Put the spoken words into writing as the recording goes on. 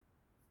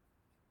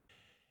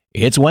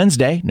It's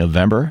Wednesday,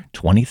 November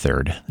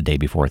 23rd, the day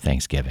before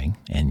Thanksgiving.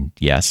 And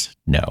yes,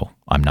 no,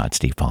 I'm not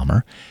Steve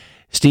Palmer.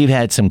 Steve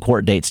had some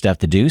court date stuff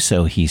to do,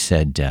 so he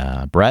said,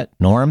 Brett,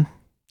 Norm,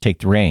 take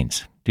the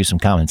reins, do some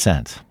common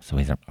sense. So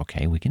we thought,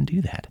 okay, we can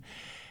do that.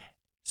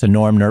 So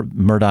Norm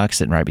Murdoch's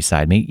sitting right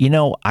beside me. You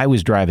know, I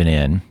was driving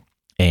in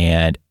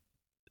and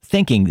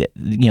thinking that,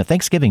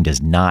 Thanksgiving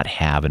does not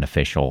have an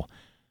official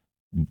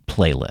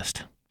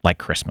playlist like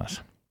Christmas.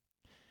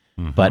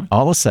 Mm-hmm. But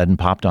all of a sudden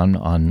popped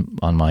on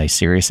my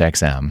Sirius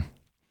XM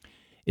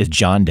is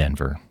John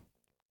Denver,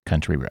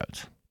 Country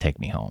Roads, Take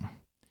Me Home.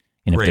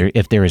 And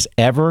if there is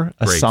ever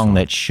a song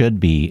that should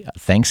be a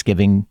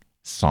Thanksgiving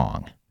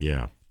song,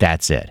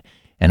 that's it.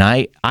 And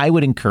I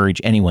would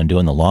encourage anyone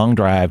doing the long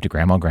drive to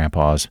Grandma and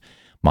Grandpa's,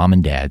 Mom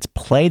and Dad's,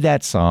 play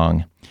that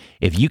song.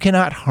 If you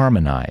cannot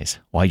harmonize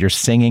while you're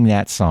singing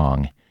that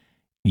song,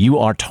 you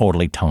are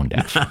totally tone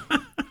deaf.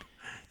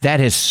 That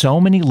has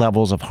so many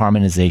levels of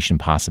harmonization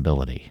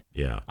possibility.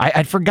 Yeah.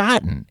 I'd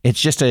forgotten.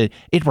 It's just it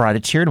brought a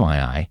tear to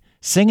my eye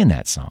singing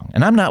that song.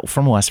 And I'm not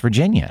from West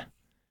Virginia.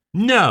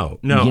 No.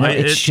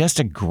 It's just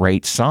a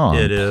great song.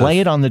 It is. Play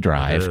it on the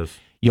drive.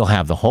 You'll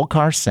have the whole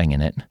car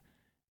singing it.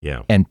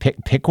 Yeah. And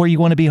pick where you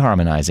want to be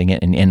harmonizing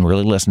it and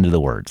really listen to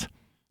the words.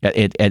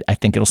 I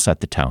think it'll set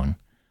the tone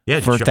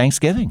for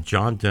Thanksgiving.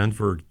 John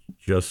Denver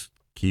just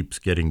keeps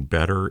getting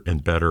better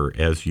and better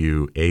as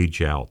you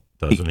age out,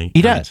 doesn't he?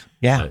 He does.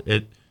 Yeah.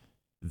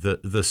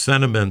 The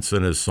sentiments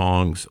in his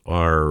songs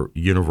are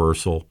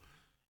universal,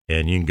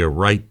 and you can go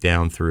right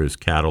down through his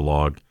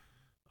catalog.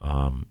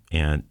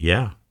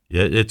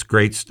 It's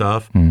great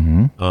stuff.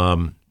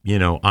 Mm-hmm.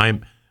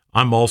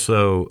 I'm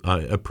also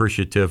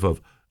appreciative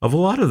of a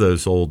lot of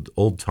those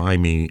old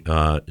timey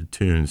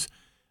tunes.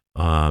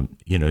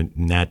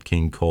 Nat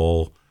King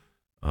Cole,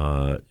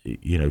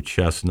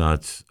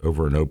 Chestnuts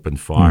Over an Open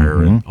Fire,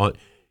 mm-hmm.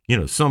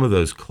 and some of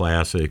those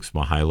classics,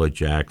 Mahalia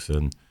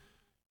Jackson,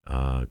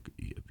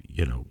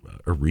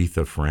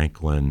 Aretha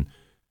Franklin,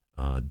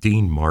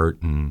 Dean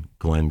Martin,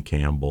 Glenn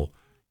Campbell.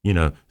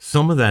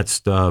 Some of that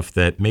stuff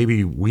that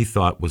maybe we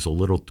thought was a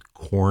little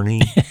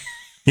corny,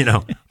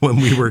 when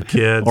we were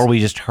kids. Or we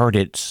just heard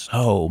it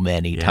so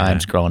many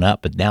times growing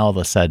up, but now all of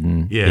a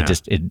sudden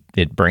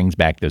it brings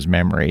back those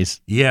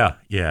memories. Yeah.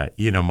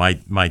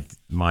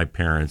 My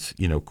parents,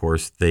 of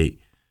course, they,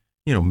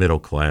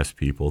 middle-class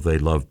people, they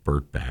love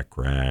Burt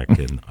Bacharach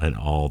and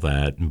all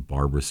that, and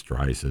Barbra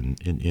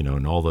Streisand and,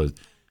 and all those.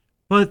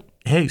 But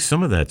hey,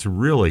 some of that's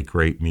really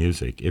great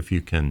music. If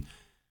you could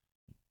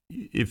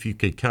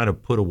kind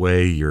of put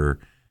away your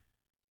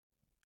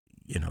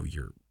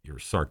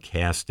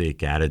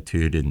sarcastic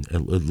attitude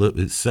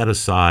and set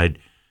aside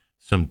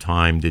some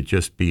time to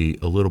just be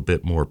a little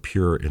bit more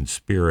pure in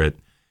spirit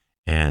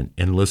and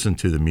listen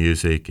to the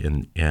music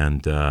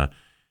and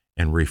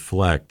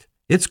reflect.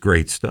 It's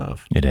great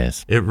stuff. It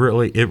is. It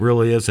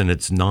really is, and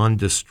it's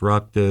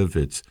non-destructive.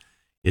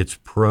 It's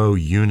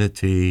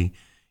pro-unity.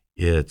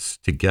 It's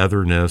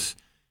togetherness.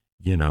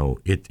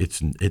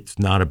 It's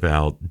not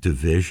about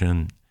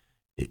division.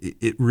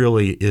 It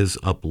really is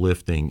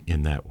uplifting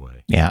in that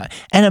way. Yeah,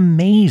 and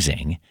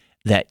amazing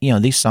that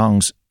these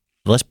songs.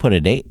 Let's put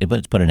an age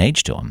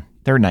to them.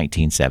 They're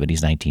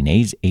 1970s,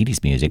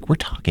 1980s music. We're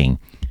talking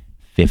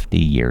 50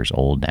 years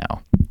old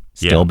now,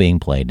 still being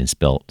played and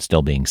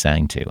still being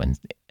sang to, and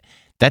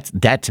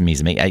that to me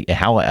is amazing.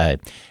 How a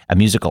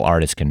musical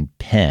artist can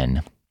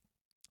pen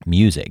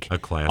music. A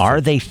classic.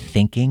 Are they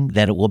thinking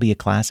that it will be a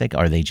classic?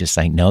 Are they just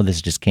saying, no, this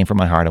just came from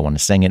my heart, I want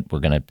to sing it, we're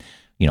going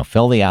to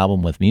fill the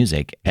album with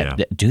music? Yeah.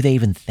 Do they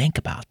even think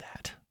about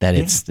that? That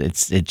it's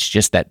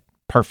just that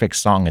perfect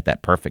song at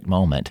that perfect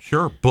moment?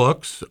 Sure.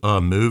 Books,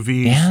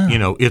 movies,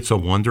 It's a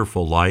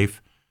Wonderful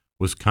Life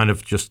was kind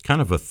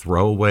of a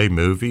throwaway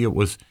movie. It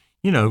was,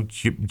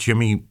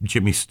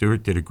 Jimmy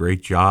Stewart did a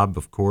great job,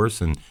 of course,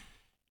 and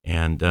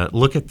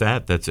look at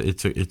that.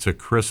 It's a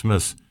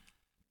Christmas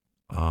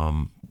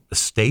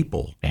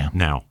staple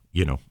now.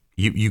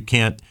 You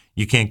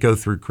can't go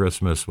through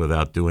Christmas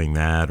without doing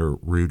that, or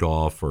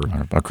Rudolph, or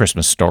A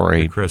Christmas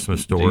Story, or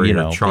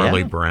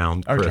Charlie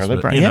Brown, or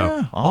Christmas, Charlie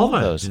Brown, all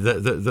of those.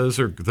 Those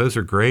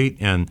are great,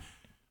 and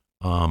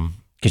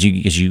because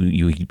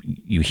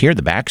you hear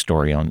the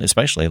backstory on,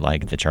 especially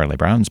like the Charlie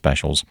Brown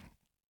specials.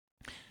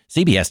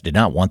 CBS did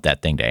not want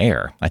that thing to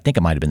air. I think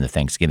it might have been the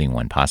Thanksgiving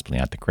one, possibly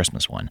not the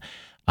Christmas one,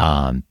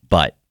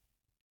 but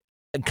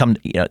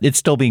it's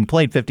still being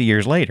played 50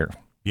 years later.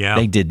 Yeah.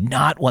 They did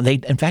not want.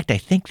 In fact, I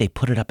think they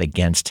put it up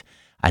against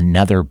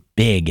another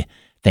big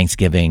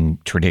Thanksgiving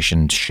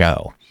tradition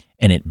show,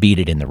 and it beat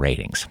it in the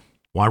ratings.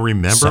 Well, I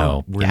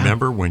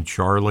remember when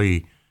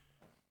Charlie,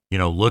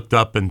 looked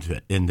up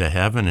into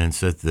heaven and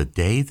said, "The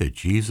day that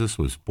Jesus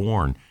was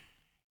born,"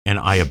 and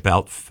I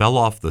about fell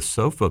off the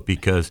sofa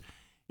because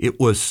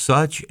it was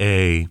such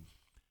a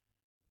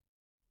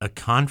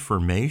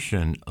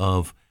confirmation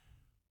of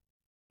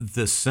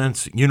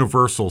the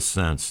universal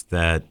sense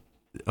that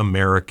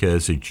America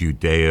is a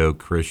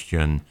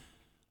Judeo-Christian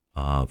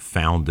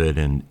founded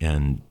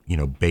and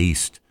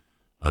based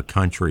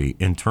country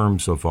in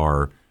terms of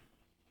our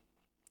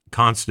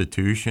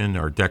Constitution,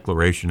 our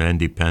Declaration of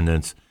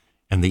Independence,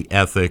 and the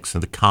ethics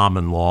and the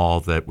common law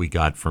that we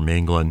got from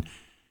England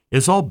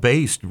is all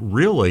based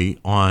really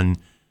on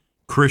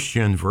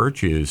Christian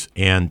virtues.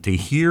 And to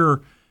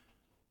hear,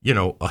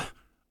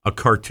 a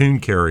cartoon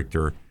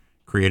character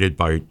created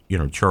by,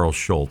 Charles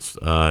Schultz,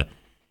 on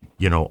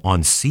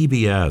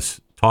CBS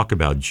talk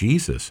about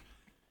Jesus,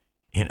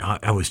 and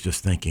I was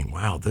just thinking,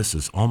 wow, this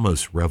is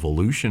almost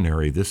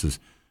revolutionary. This is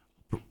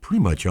pretty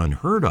much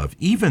unheard of.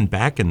 Even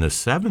back in the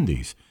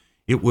 70s,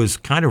 it was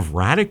kind of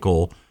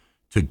radical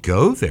to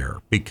go there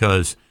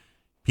because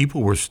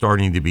people were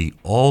starting to be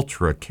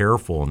ultra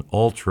careful and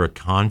ultra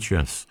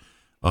conscious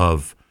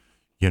of,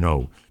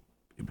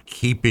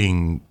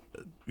 keeping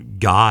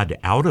God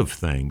out of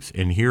things.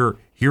 And here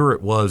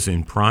it was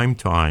in prime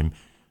time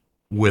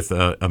with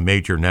a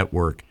major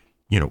network,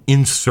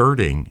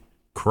 inserting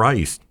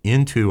Christ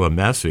into a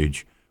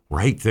message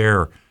right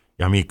there.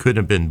 I mean, it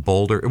couldn't have been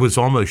bolder. It was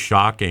almost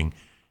shocking.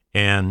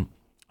 And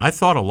I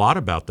thought a lot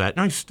about that.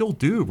 And I still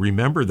do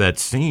remember that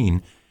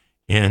scene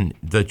in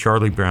the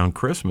Charlie Brown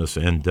Christmas.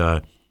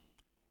 And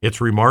it's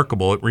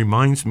remarkable. It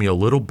reminds me a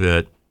little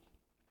bit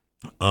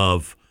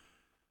of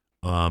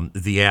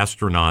the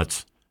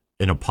astronauts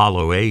in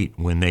Apollo 8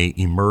 when they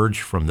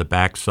emerged from the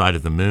backside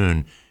of the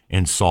moon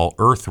and saw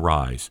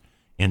Earthrise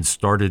and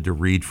started to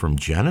read from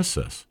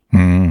Genesis.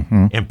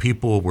 Mm-hmm. And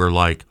people were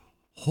like,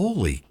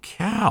 holy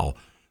cow,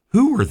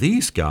 who are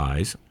these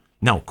guys?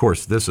 Now, of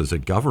course, this is a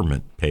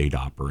government-paid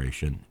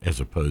operation as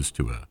opposed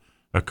to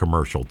a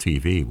commercial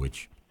TV,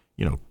 which,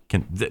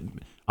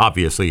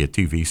 obviously a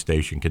TV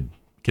station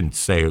can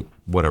say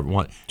whatever it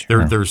wants.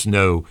 Sure. There's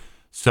no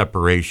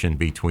separation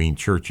between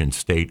church and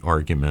state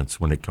arguments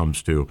when it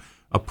comes to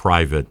a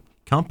private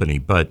company.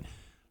 But,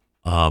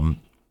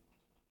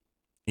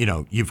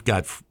 you've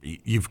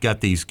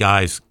got these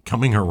guys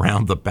coming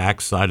around the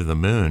backside of the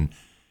moon,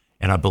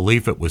 and I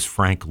believe it was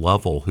Frank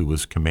Lovell who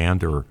was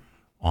commander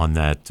on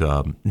that.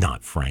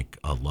 Not Frank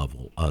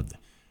Lovell.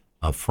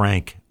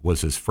 Frank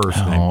was his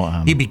first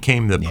name. He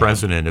became the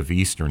president of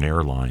Eastern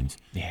Airlines.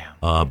 Yeah.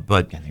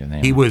 But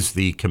he was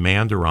the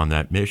commander on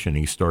that mission.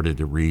 He started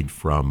to read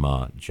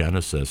from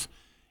Genesis,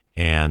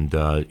 and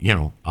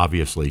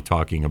obviously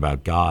talking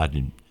about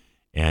God,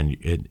 and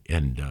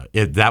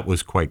that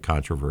was quite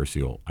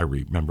controversial. I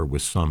remember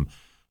with some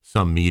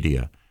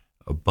media,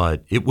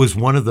 but it was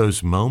one of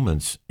those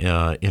moments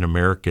in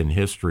American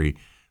history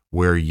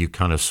where you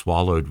kind of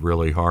swallowed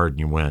really hard and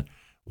you went,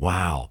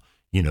 wow.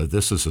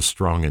 This is a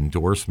strong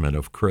endorsement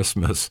of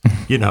Christmas,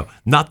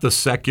 not the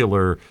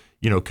secular,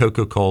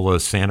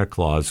 Coca-Cola, Santa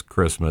Claus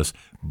Christmas,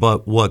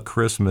 but what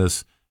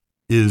Christmas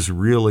is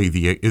really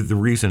the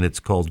reason it's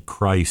called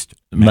Christ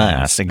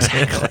Mass.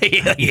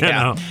 Exactly.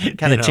 Yeah.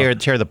 Kind of tear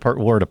the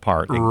word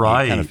apart.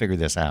 Right. Kind of figure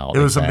this out. It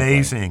was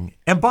amazing.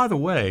 And by the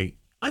way,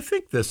 I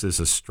think this is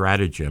a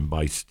stratagem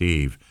by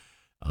Steve,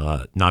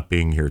 not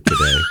being here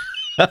today.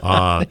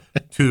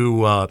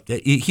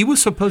 He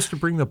was supposed to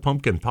bring the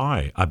pumpkin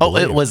pie, I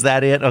believe. Was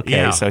that it? Okay,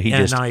 yeah. So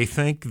and I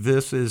think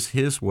this is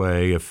his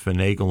way of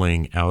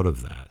finagling out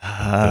of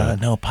that.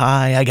 No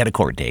pie. I got a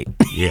court date.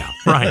 Yeah,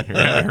 right.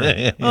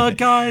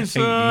 Guys,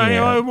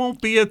 I won't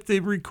be at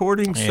the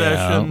recording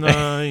session.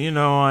 I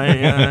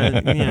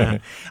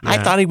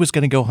thought he was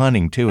going to go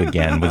hunting too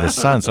again with his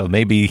son, so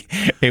maybe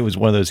it was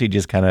one of those he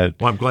just kind of.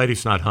 Well, I'm glad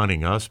he's not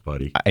hunting us,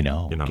 buddy. I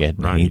know.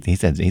 Kid, right? He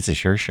said he's a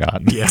sure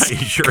shot. Yeah, he's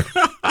sure.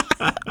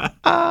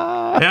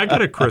 Hey, I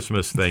got a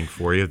Christmas thing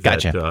for you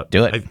that gotcha.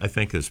 Do it. I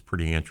think is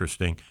pretty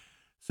interesting.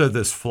 So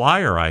this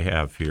flyer I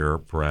have here,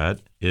 Brett,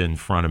 in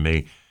front of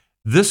me,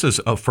 this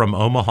is from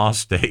Omaha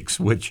Steaks,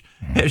 which,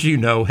 as you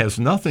know, has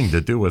nothing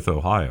to do with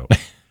Ohio.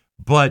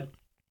 But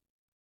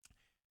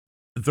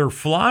their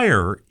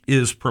flyer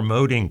is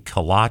promoting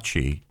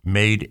kolache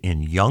made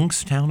in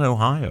Youngstown,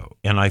 Ohio.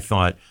 And I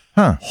thought,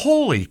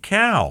 holy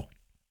cow.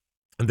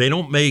 And they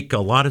don't make a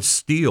lot of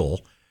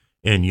steel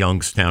in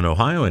Youngstown,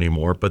 Ohio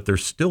anymore, but they're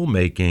still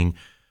making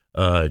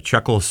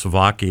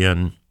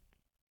Czechoslovakian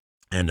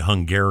and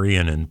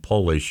Hungarian and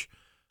Polish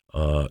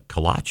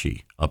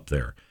kolache up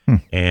there.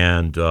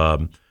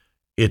 And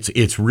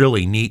it's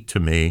really neat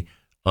to me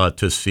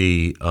to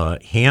see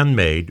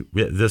handmade.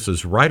 This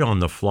is right on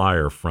the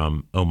flyer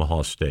from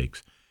Omaha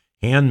Steaks.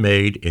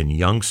 Handmade in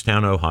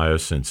Youngstown, Ohio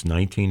since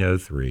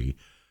 1903.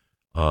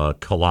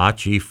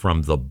 Kolache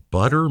from the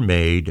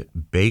Buttermaid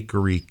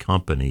Bakery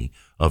Company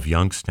of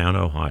Youngstown,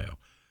 Ohio.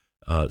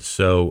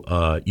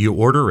 So you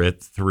order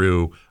it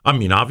through,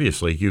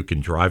 obviously you can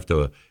drive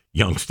to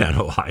Youngstown,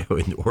 Ohio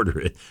and order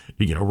it,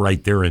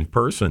 right there in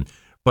person.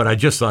 But I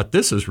just thought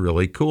this is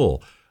really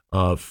cool.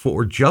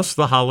 For just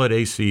the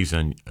holiday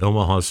season,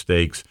 Omaha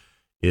Steaks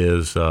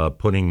is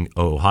putting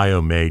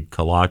Ohio-made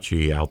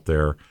kolache out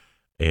there.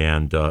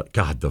 And,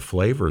 God, the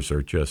flavors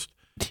are just,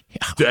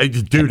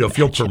 dude, if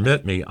you'll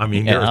permit me,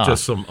 there's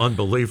just some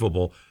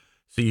unbelievable.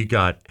 So you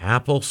got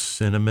apple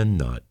cinnamon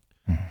nut,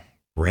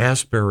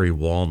 raspberry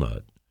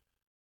walnut,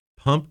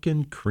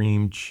 pumpkin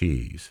cream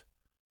cheese,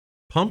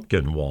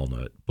 pumpkin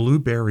walnut,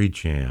 blueberry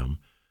jam,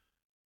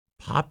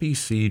 poppy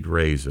seed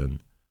raisin,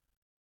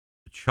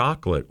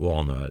 chocolate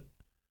walnut,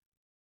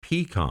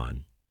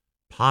 pecan,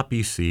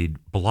 poppy seed,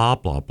 blah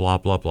blah blah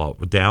blah blah.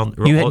 Down.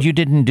 You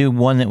didn't do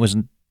one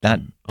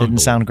that didn't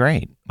sound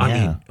great.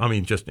 Yeah. I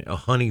mean, just a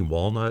honey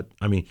walnut.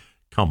 I mean,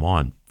 come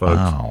on, folks.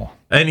 Wow.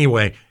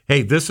 Anyway,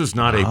 hey, this is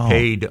not a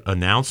paid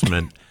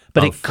announcement.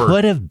 But it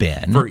could have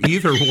been for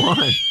either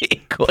one.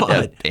 It could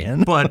have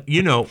been. But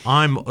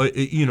I'm.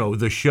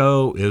 The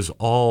show is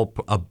all.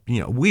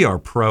 We are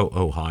pro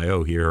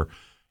Ohio here,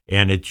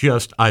 and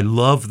I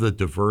love the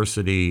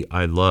diversity.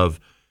 I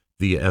love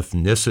the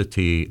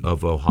ethnicity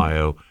of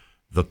Ohio,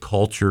 the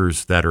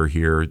cultures that are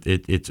here.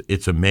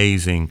 It's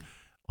amazing.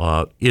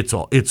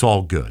 It's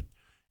all good,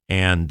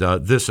 and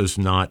this is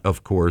not,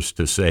 of course,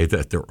 to say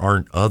that there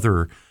aren't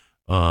other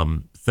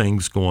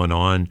things going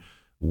on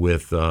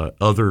with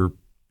other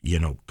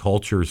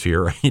cultures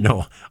here.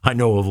 I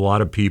know of a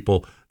lot of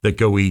people that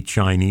go eat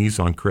Chinese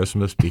on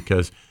Christmas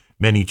because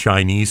many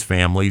Chinese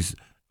families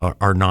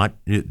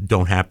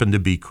don't happen to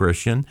be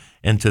Christian,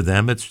 and to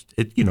them it's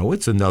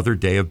another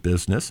day of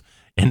business.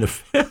 And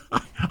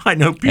I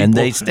know people, and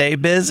they stay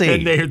busy,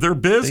 and they're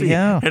busy.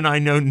 Yeah. And I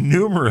know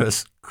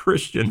numerous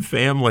Christian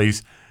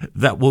families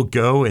that will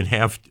go and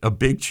have a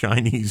big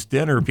Chinese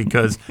dinner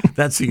because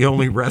that's the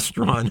only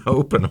restaurant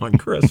open on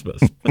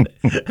Christmas.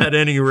 At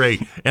any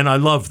rate, and I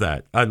love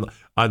that.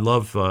 I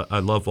love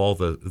all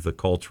the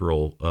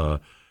cultural,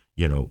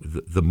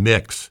 the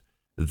mix,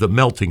 the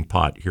melting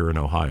pot here in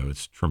Ohio.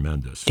 It's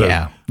tremendous. So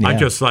yeah. I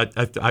just thought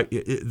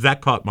that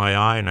caught my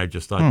eye, and I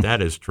just thought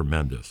that is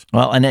tremendous.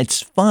 Well, and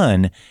it's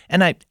fun,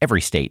 and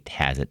every state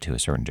has it to a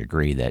certain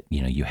degree that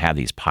you have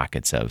these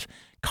pockets of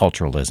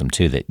culturalism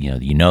too. That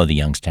the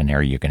Youngstown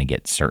area, you're going to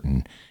get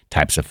certain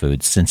types of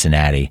foods.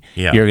 Cincinnati,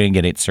 you're going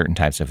to get certain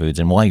types of foods,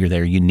 and while you're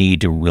there, you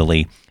need to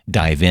really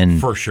dive in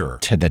for sure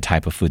to the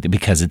type of food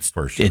because it's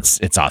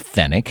it's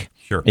authentic.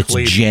 Sure, it's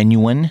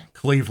genuine.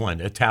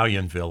 Cleveland,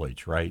 Italian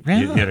Village, right?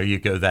 Yeah. You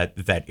go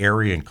that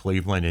area in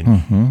Cleveland,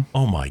 and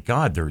oh my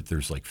God,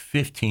 there's like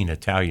 15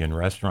 Italian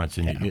restaurants,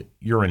 and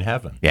you're in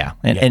heaven. Yeah,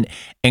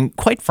 and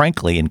quite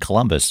frankly, in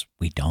Columbus,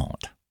 we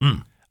don't.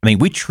 I mean,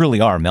 we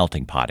truly are a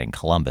melting pot in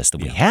Columbus.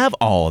 That we have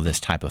all of this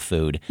type of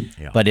food,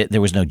 but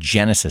there was no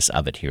genesis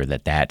of it here.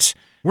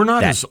 We're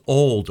not as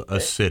old a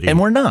city, and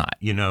we're not.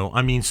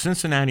 I mean,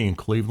 Cincinnati and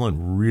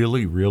Cleveland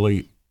really,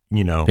 really.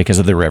 Because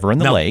of the river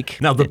and the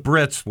lake. Now, the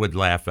Brits would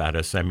laugh at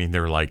us. I mean,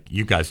 they're like,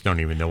 you guys don't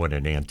even know what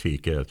an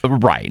antique is.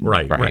 Right.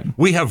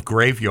 We have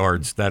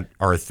graveyards that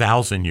are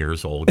 1,000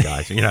 years old,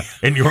 guys,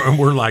 and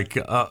we're like,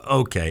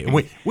 okay.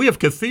 And we have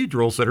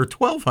cathedrals that are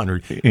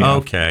 1,200. Yeah.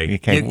 Okay.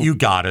 You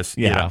got us.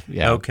 Yeah.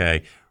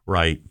 Okay.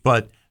 Right.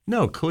 But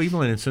no,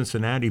 Cleveland and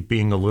Cincinnati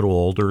being a little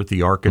older,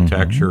 the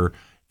architecture,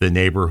 the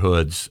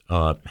neighborhoods,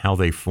 how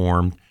they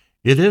formed,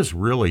 it is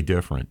really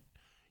different.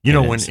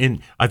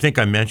 I think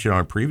I mentioned on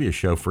a previous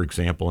show, for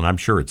example, and I'm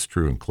sure it's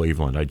true in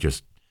Cleveland. I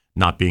just,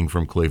 not being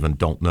from Cleveland,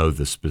 don't know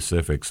the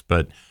specifics.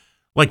 But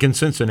like in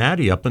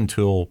Cincinnati, up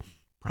until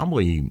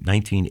probably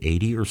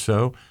 1980 or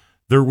so,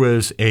 there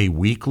was a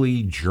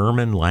weekly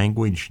German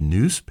language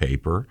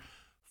newspaper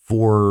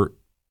for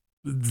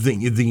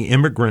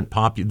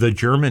the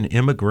German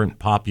immigrant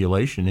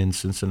population in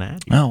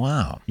Cincinnati. Oh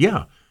wow!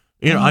 Yeah,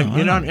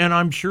 and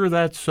I'm sure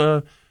that's.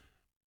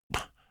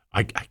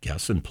 I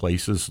guess in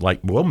places like,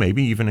 well,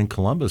 maybe even in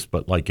Columbus,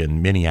 but like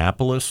in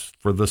Minneapolis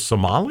for the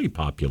Somali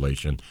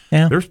population,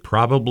 there's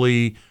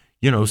probably,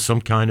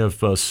 some kind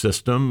of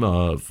system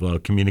of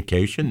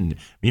communication.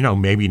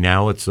 Maybe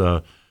now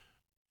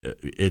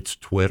it's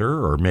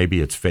Twitter or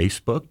maybe it's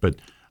Facebook, but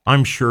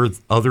I'm sure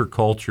other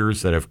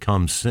cultures that have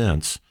come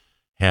since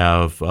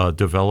have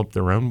developed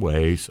their own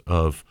ways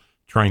of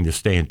trying to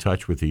stay in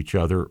touch with each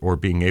other or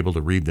being able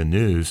to read the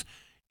news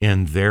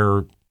in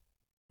their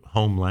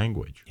home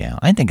language. Yeah,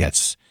 I think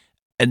that's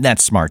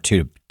smart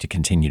too, to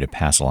continue to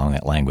pass along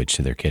that language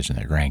to their kids and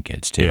their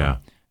grandkids too. Yeah,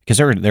 because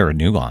there are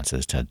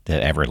nuances to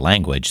every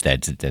language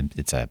that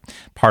it's a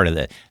part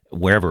of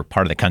wherever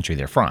part of the country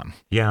they're from.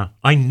 Yeah,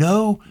 I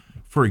know.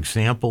 For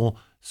example,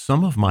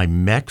 some of my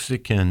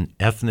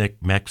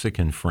ethnic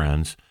Mexican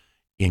friends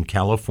in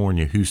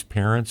California whose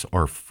parents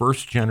are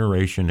first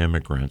generation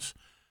immigrants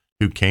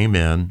who came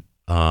in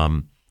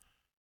and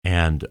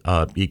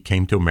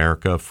came to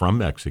America from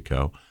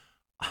Mexico.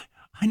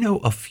 I know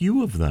a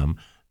few of them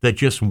that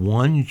just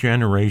one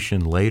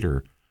generation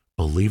later,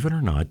 believe it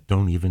or not,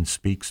 don't even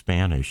speak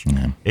Spanish,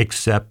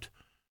 except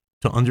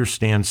to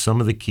understand some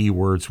of the key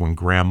words when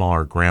grandma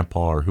or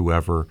grandpa or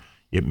whoever,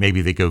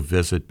 maybe they go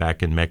visit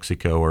back in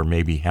Mexico or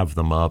maybe have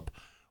them up,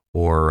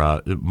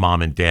 or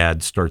mom and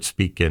dad start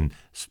speaking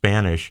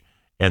Spanish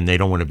and they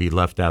don't want to be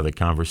left out of the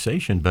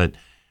conversation. But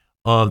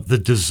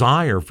the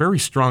desire, very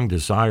strong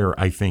desire,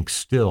 I think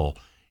still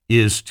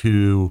is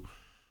to...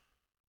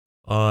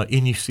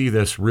 and you see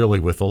this really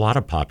with a lot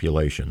of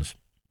populations,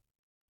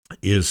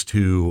 is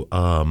to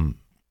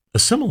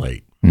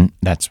assimilate.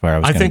 That's where I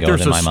was going to go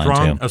with my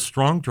mind too. A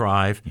strong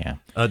drive,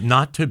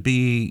 not to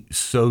be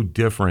so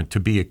different, to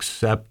be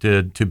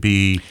accepted, to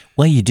be...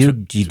 Well, you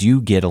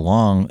do get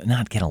along,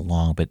 not get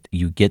along, but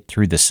you get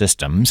through the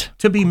systems.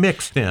 To be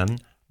mixed in,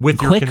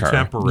 with your quicker.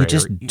 contemporary. You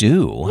just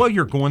do. Well,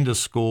 you're going to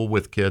school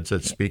with kids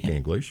that speak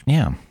English.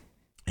 Yeah.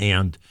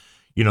 And,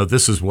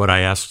 this is what I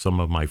asked some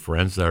of my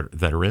friends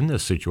that are in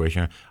this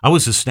situation. I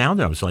was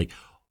astounded. I was like,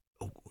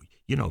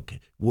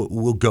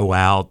 we'll go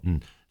out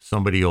and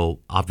somebody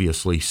will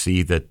obviously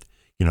see that,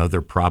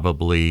 they're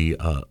probably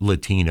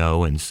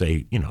Latino and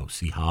say,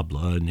 si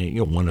habla, and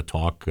you'll want to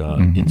talk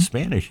in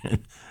Spanish.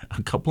 And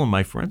a couple of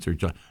my friends are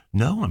just,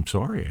 no, I'm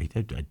sorry,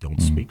 I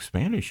don't speak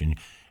Spanish. And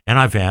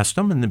I've asked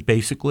them, and then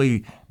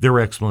basically their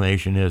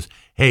explanation is,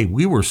 hey,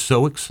 we were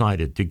so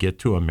excited to get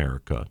to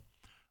America,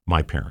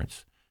 my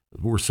parents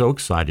were so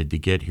excited to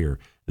get here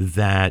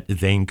that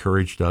they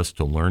encouraged us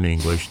to learn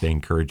English. They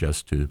encouraged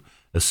us to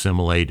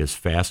assimilate as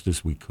fast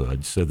as we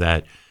could so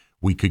that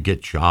we could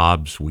get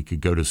jobs, we could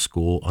go to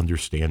school,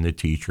 understand the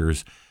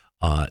teachers,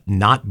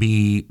 not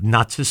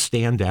to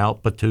stand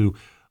out, but to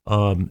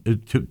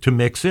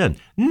mix in.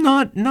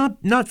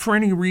 Not for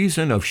any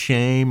reason of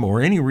shame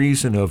or any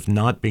reason of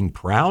not being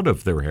proud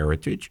of their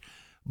heritage,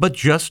 but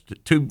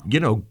just to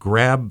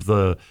grab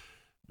the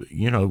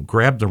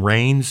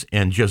reins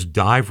and just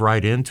dive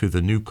right into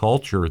the new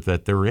culture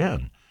that they're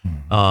in,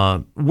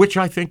 which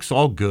I think is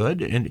all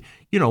good. And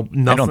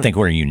nothing, I don't think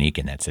we're unique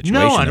in that situation.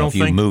 No, I don't if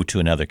you think, move to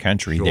another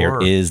country, sure,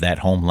 there is that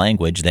home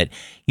language that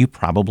you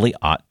probably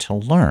ought to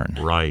learn.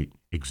 Right,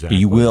 exactly.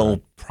 You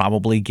will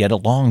probably get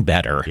along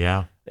better.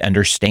 Yeah.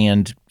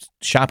 Understand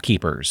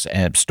shopkeepers,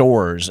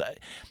 stores,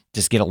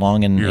 just get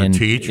along and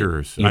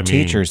teachers.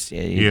 Teachers.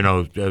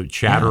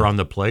 Chatter on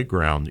the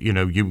playground.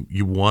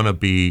 You want to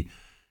be,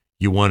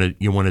 you want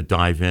to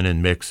dive in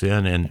and mix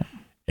in,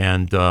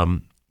 and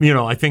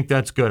I think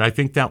that's good. I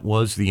think that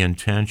was the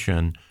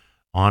intention,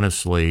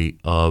 honestly,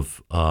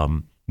 of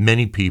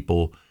many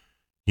people,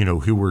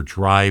 who were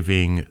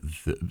driving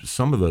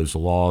some of those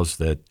laws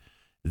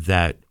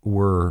that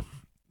were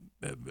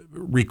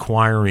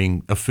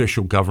requiring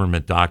official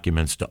government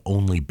documents to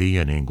only be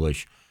in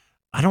English.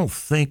 I don't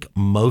think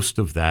most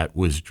of that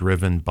was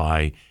driven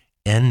by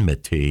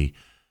enmity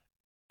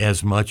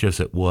as much as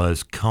it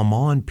was, come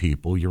on,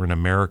 people, you're in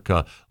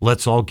America.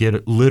 Let's all get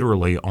it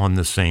literally on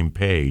the same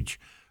page.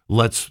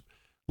 Let's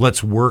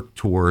work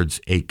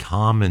towards a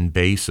common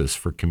basis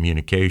for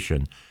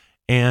communication.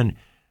 And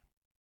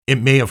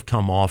it may have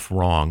come off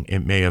wrong.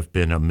 It may have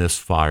been a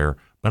misfire.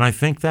 But I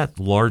think that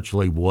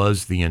largely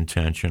was the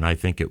intention. I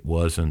think it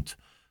wasn't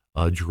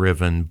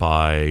driven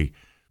by,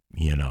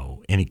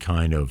 any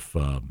kind of,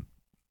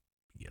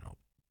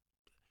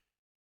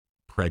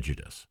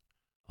 prejudice.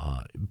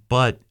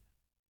 But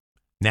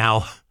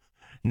now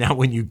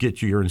when you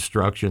get your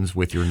instructions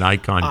with your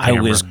Nikon camera,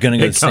 I was going to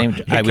go the same.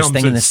 I was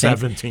thinking the same.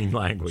 17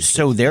 languages.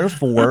 So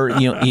therefore,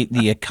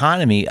 the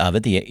economy of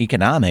it, the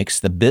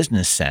economics, the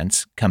business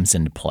sense comes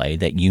into play.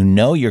 That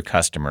your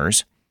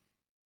customers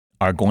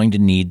are going to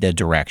need the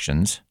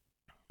directions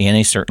in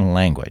a certain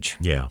language.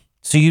 Yeah.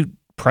 So you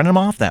print them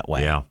off that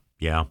way.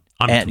 Yeah.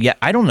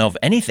 I don't know of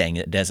anything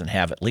that doesn't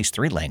have at least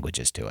 3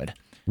 languages to it.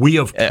 We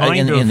have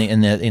in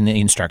the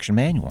instruction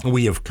manual.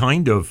 We have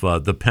kind of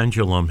the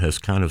pendulum has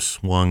kind of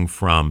swung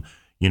from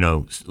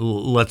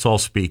let's all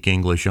speak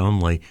English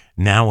only.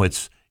 Now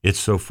it's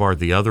so far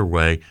the other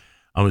way.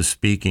 I was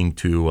speaking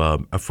to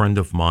a friend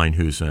of mine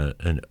who's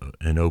an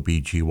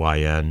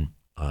OBGYN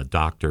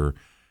doctor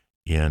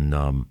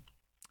in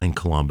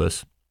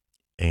Columbus,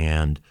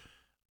 and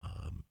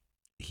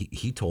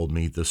he told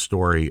me the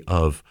story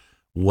of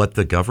what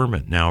the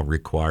government now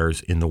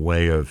requires in the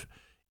way of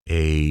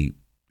a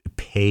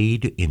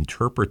paid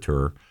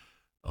interpreter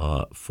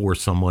for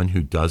someone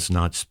who does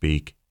not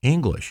speak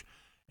English.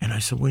 And I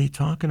said, what are you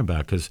talking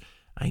about? Because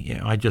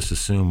I just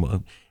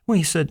assume,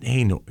 he said,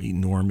 hey,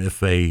 Norm,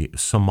 if a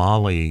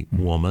Somali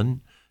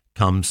woman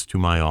comes to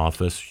my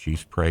office,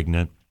 she's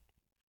pregnant,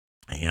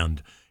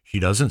 and she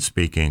doesn't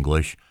speak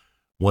English,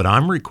 what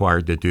I'm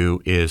required to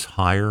do is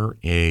hire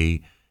an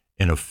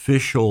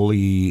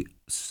officially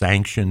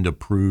sanctioned,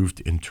 approved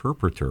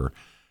interpreter.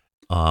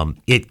 I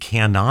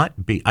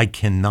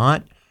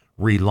cannot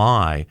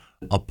rely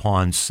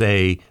upon,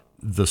 say,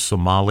 the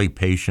Somali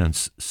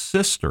patient's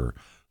sister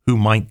who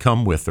might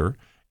come with her,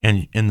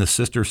 and the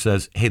sister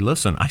says, hey,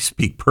 listen, I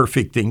speak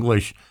perfect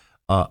English.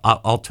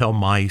 I'll tell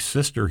my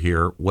sister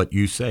here what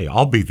you say.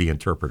 I'll be the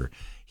interpreter.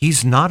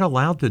 He's not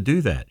allowed to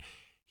do that.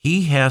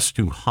 He has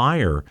to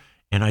hire,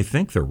 and I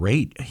think the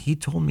rate, he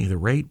told me the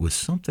rate was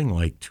something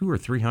like $200 or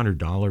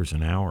 $300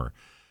 an hour.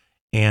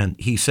 And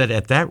he said,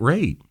 at that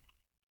rate,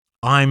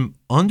 I'm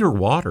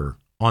underwater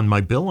on my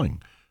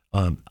billing.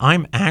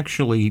 I'm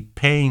actually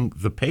paying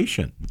the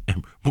patient.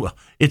 Well,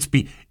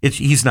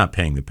 he's not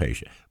paying the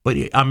patient, but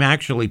I'm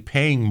actually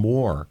paying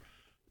more.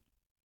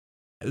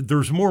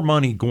 There's more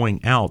money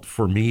going out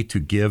for me to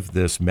give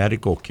this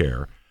medical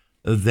care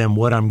than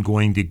what I'm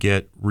going to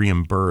get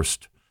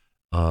reimbursed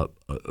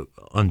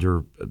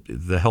under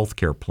the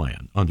healthcare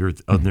plan, under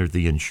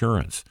the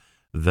insurance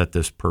that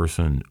this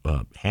person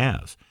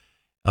has,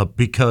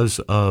 because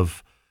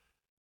of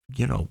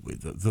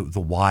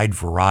the wide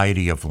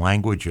variety of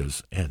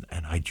languages, and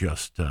I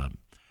just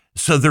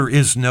so there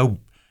is no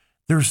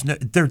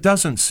there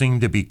doesn't seem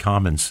to be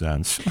common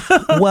sense.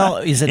 Well,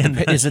 is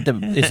it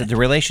the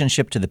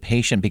relationship to the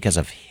patient because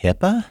of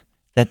HIPAA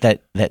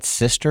that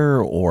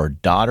sister or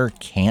daughter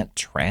can't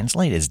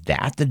translate? Is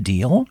that the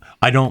deal?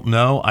 I don't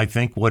know. I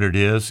think what it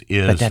is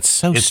but that's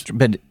so.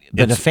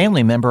 But a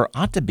family member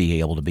ought to be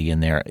able to be in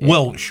there.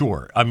 Well,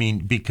 sure. I mean,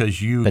 because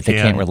they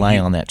can't rely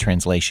on that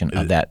translation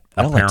of that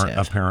relative.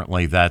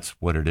 Apparently, that's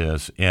what it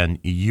is, and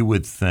you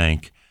would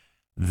think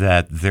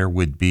that there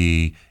would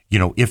be,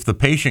 if the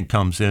patient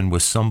comes in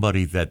with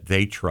somebody that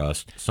they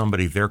trust,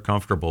 somebody they're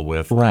comfortable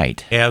with,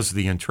 right, as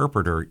the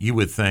interpreter, you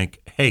would think,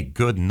 hey,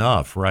 good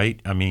enough,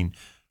 right? I mean,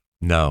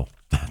 no,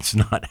 that's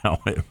not how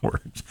it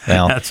works.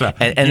 Well,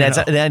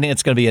 then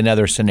it's going to be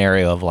another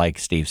scenario of, like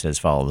Steve says,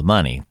 follow the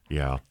money.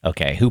 Yeah.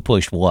 Okay, who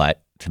pushed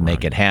what to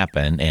make it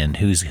happen, and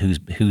who's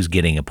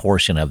getting a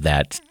portion of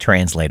that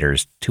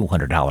translator's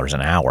 $200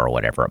 an hour or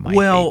whatever it might be.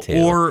 Well,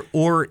 too.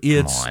 or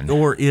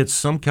it's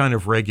some kind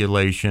of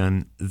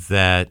regulation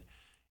that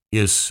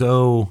is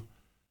so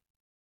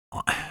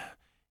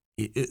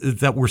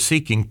that we're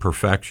seeking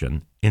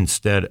perfection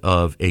instead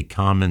of a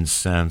common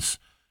sense,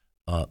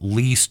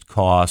 least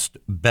cost,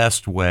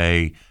 best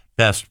way,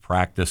 best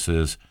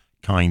practices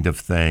kind of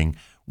thing,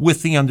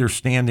 with the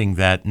understanding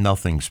that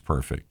nothing's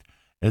perfect,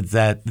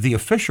 that the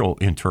official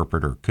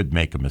interpreter could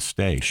make a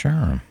mistake,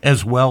 sure,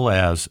 as well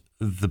as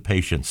the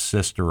patient's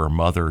sister or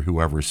mother,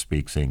 whoever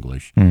speaks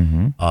English.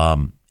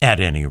 At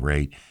any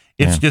rate,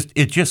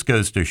 it just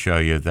goes to show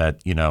you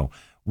that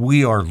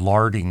we are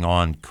larding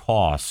on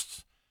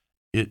costs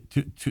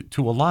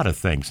to a lot of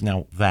things.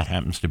 Now that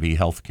happens to be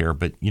healthcare,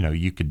 but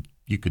you could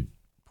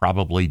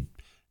probably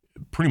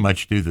pretty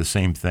much do the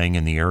same thing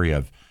in the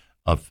area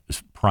of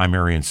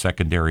primary and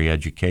secondary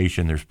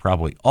education. There's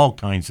probably all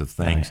kinds of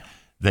things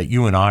that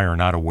you and I are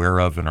not aware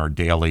of in our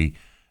daily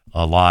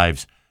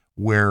lives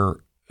where,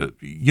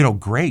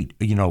 great,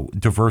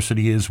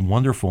 diversity is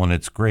wonderful and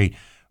it's great.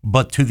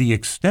 But to the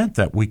extent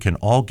that we can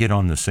all get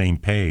on the same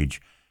page,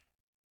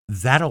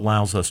 that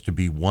allows us to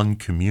be one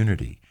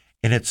community.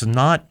 And it's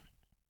not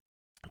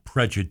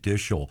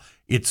prejudicial.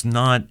 It's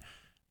not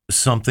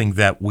something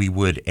that we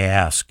would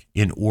ask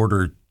in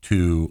order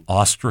to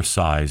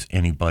ostracize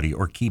anybody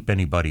or keep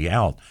anybody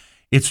out.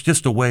 It's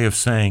just a way of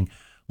saying,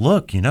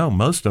 look,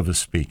 most of us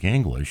speak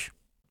English.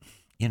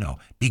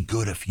 Be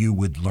good if you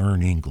would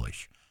learn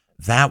English.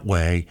 That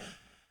way,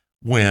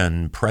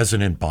 when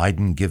President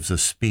Biden gives a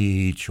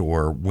speech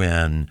or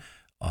when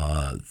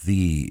when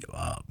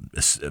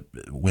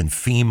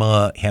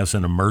FEMA has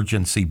an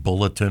emergency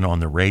bulletin on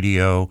the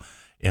radio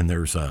and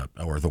or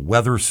the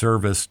weather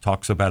service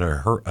talks about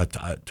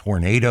a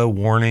tornado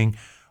warning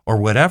or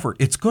whatever,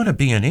 it's going to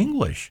be in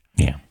English.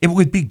 Yeah. It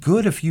would be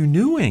good if you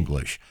knew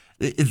English.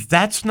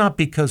 That's not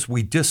because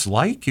we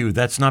dislike you.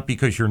 That's not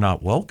because you're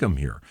not welcome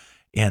here.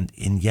 And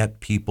yet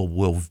people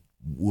will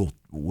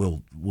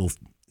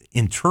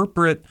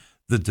interpret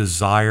the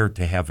desire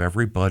to have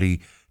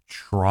everybody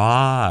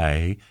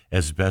try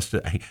as best.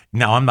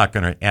 Now, I'm not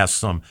going to ask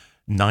some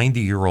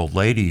 90-year-old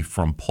lady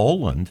from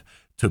Poland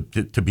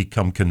to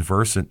become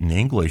conversant in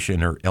English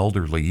in her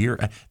elderly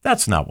year.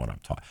 That's not what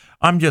I'm talking.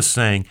 I'm just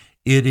saying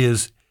it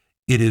is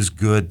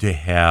good to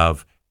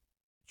have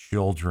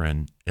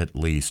children at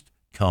least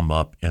come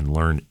up and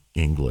learn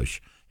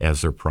English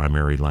as their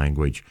primary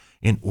language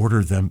in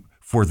order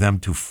for them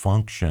to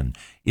function.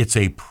 It's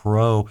a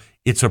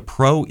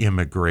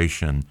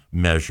pro-immigration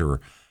measure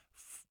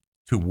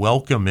to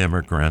welcome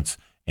immigrants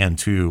and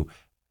to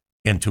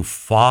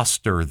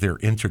foster their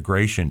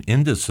integration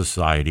into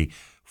society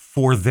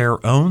for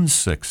their own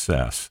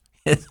success.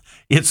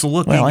 It's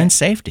looking and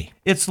safety.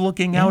 It's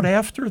looking out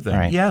after them.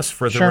 Right. Yes,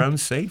 for their own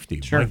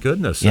safety. Sure. My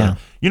goodness. Yeah.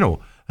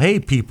 Hey,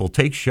 people,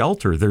 take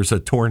shelter. There's a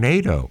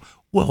tornado.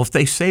 Well, if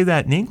they say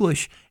that in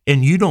English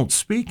and you don't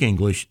speak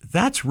English,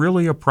 that's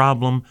really a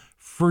problem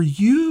for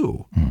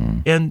you.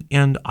 Mm-hmm.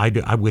 And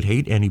I would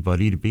hate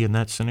anybody to be in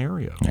that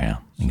scenario. Yeah,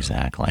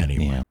 exactly.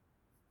 Anyway. Yeah.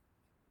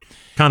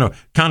 Kind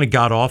of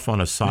got off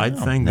on a side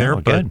thing there,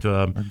 but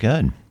we're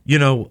good.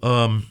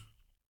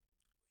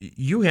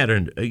 You had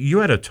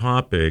a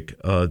topic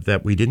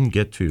that we didn't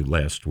get to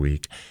last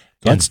week.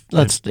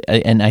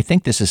 And I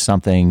think this is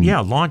something. Yeah,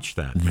 launch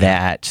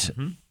that.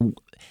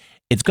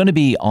 It's going to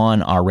be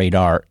on our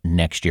radar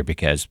next year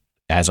because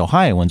as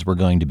Ohioans, we're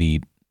going to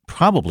be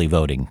probably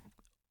voting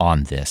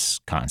on this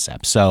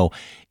concept. So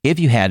if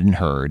you hadn't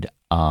heard,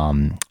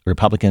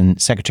 Republican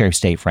Secretary of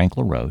State Frank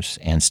LaRose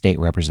and State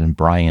Representative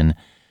Brian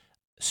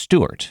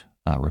Stewart,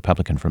 a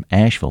Republican from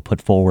Asheville,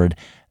 put forward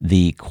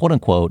the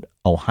quote-unquote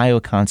Ohio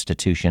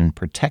Constitution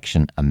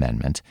Protection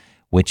Amendment,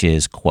 which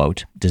is,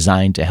 quote,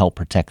 designed to help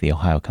protect the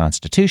Ohio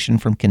Constitution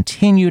from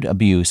continued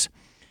abuse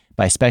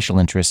by special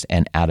interests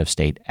and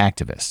out-of-state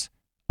activists,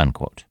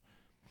 unquote,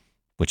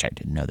 which I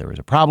didn't know there was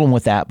a problem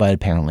with that, but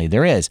apparently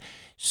there is.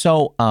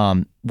 So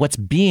what's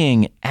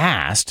being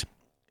asked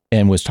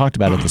and was talked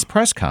about at this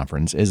press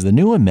conference is the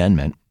new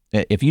amendment.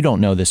 If you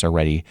don't know this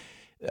already,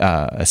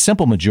 a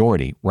simple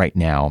majority right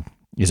now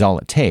is all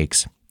it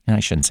takes, and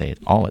I shouldn't say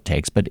all it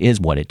takes, but is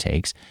what it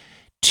takes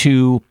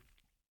to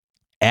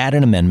add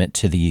an amendment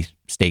to the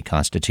state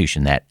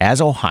constitution that,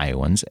 as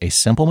Ohioans, a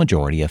simple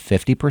majority of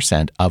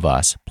 50% of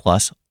us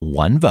plus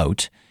one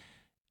vote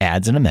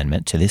adds an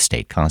amendment to the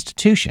state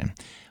constitution.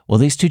 Well,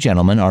 these two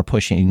gentlemen are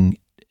pushing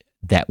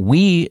that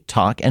we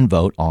talk and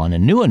vote on a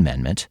new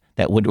amendment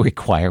that would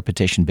require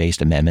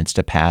petition-based amendments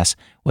to pass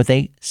with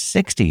a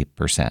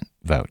 60%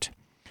 vote.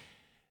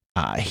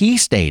 He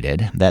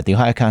stated that the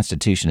Ohio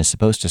Constitution is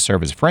supposed to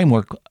serve as a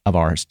framework of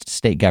our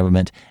state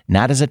government,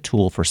 not as a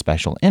tool for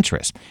special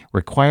interests.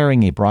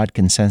 Requiring a broad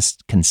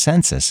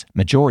consensus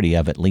majority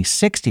of at least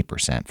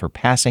 60% for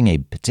passing a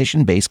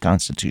petition-based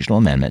constitutional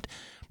amendment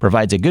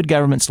provides a good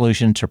government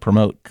solution to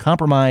promote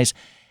compromise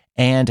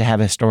and to have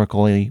a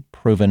historically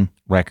proven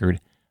record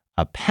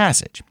of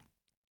passage.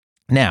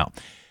 Now,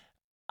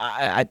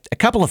 a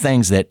couple of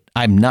things that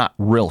I'm not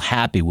real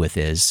happy with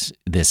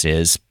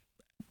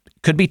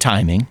could be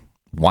timing.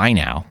 Why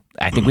now?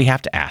 I think we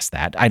have to ask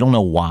that. I don't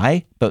know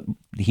why, but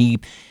he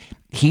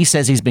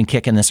says he's been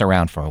kicking this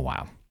around for a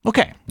while.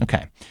 Okay.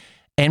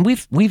 And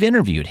we've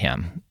interviewed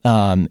him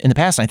in the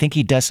past. I think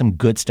he does some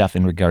good stuff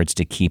in regards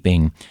to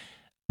keeping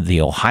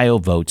the Ohio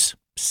votes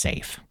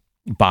safe.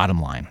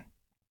 Bottom line.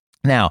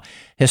 Now,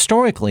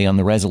 historically on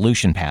the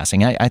resolution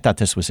passing, I thought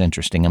this was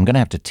interesting. I'm going to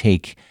have to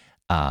take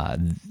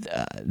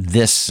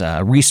this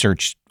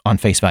research on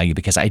face value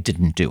because I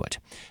didn't do it.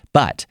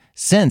 But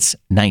since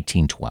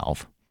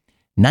 1912,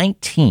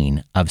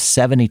 19 of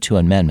 72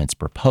 amendments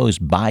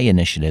proposed by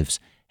initiatives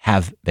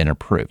have been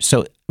approved.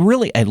 So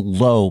really a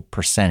low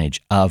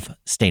percentage of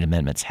state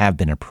amendments have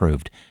been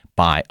approved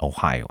by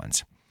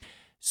Ohioans.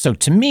 So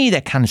to me,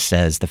 that kind of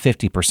says the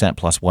 50%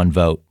 plus one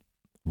vote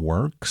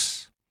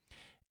works.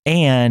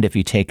 And if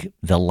you take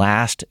the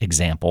last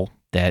example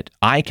that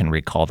I can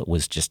recall that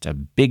was just a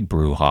big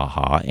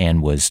brouhaha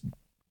and was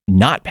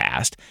not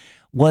passed,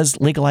 was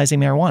legalizing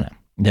marijuana.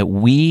 That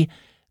we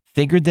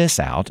figured this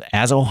out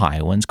as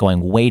Ohioans going,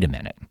 wait a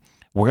minute,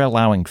 we're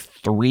allowing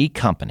 3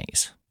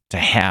 companies to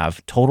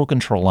have total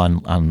control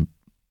on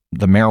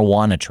the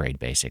marijuana trade,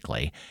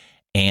 basically.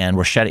 And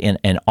we're shutting in,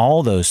 and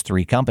all those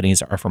 3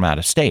 companies are from out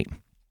of state.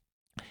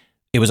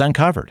 It was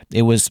uncovered.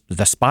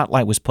 The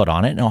spotlight was put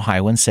on it, and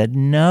Ohioans said,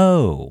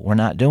 no, we're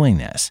not doing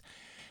this.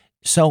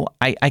 So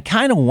I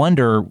kind of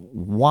wonder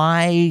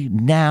why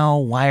now?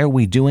 Why are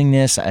we doing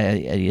this?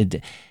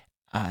 And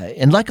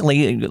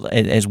luckily,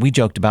 as we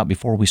joked about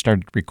before we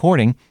started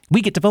recording,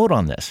 we get to vote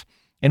on this.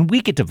 And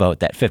we get to vote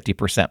that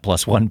 50%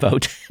 plus one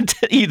vote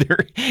to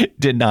either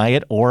deny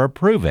it or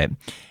approve it.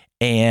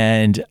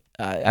 And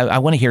I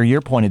want to hear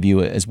your point of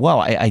view as well.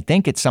 I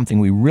think it's something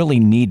we really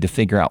need to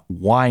figure out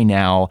why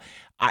now.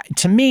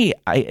 To me,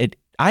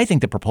 I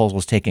think the proposal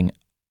is taking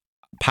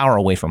power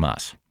away from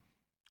us.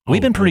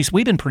 We've been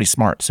pretty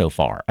smart so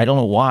far. I don't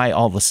know why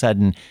all of a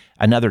sudden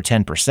another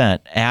 10%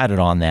 added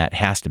on that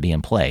has to be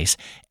in place.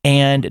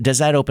 And does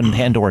that open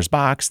Pandora's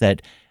box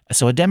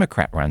so a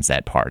Democrat runs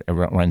that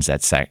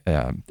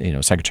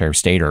Secretary of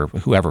State or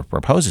whoever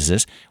proposes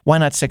this? Why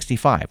not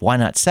 65? Why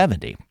not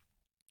 70?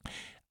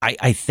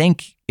 I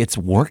think it's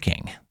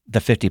working. The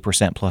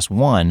 50% plus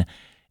one.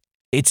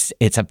 It's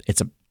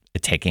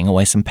taking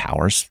away some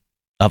powers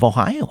of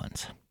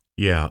Ohioans.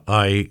 Yeah,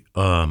 I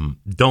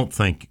don't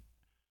think.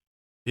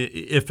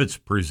 If it's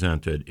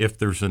presented, if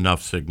there's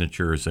enough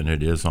signatures and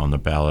it is on the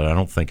ballot, I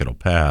don't think it'll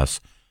pass.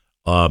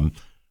 I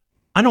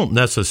don't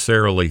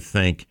necessarily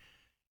think.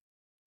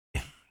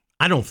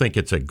 I don't think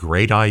it's a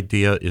great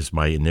idea. Is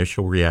my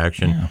initial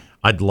reaction. Yeah.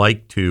 I'd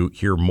like to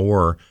hear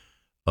more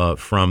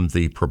from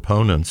the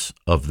proponents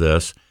of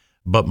this,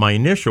 but my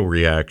initial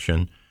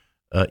reaction,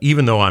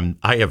 even though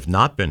I have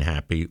not been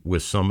happy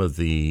with some of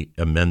the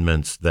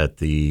amendments that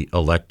the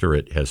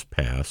electorate has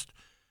passed.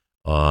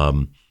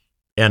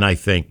 And I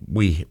think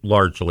we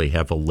largely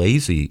have a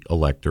lazy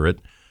electorate.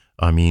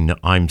 I mean,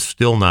 I'm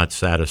still not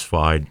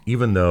satisfied,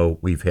 even though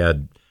we've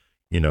had,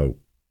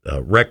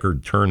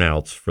 record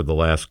turnouts for the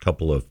last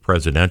couple of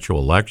presidential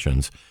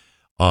elections.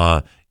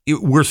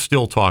 We're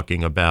still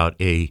talking about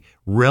a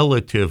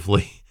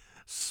relatively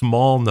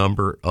small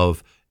number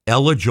of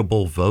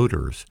eligible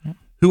voters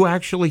who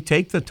actually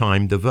take the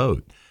time to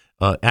vote,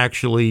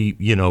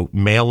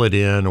 mail it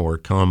in or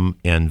come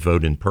and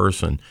vote in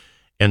person.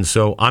 And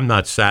so I'm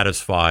not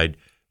satisfied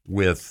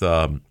with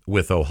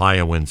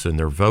Ohioans and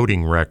their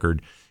voting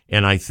record.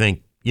 And I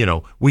think,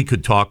 we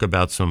could talk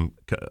about some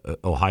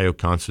Ohio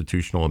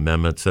constitutional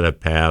amendments that have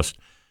passed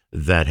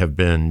that have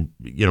been,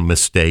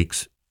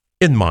 mistakes,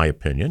 in my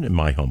opinion, in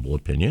my humble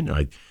opinion.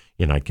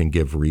 I can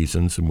give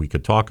reasons and we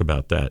could talk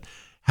about that.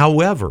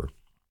 However,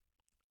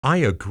 I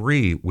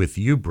agree with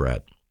you,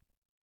 Brett,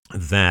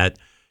 that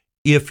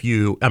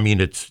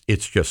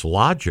it's just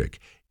logic.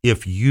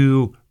 If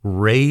you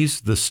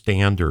raise the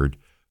standard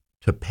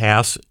to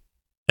pass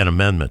an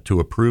amendment, to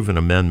approve an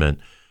amendment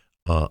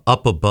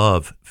up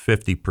above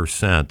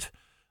 50%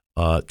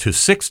 to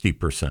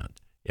 60%,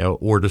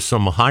 or to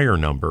some higher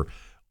number,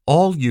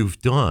 all you've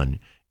done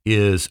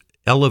is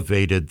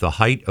elevated the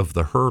height of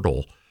the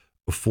hurdle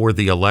for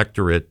the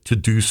electorate to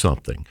do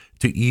something,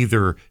 to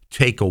either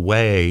take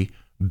away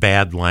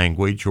bad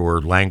language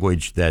or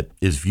language that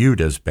is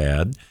viewed as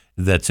bad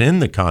that's in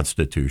the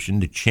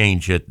Constitution, to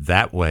change it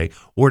that way,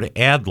 or to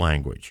add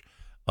language,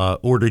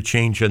 or to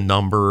change a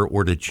number,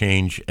 or to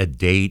change a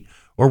date,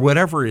 or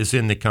whatever is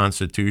in the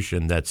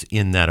Constitution that's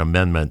in that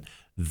amendment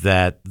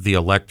that the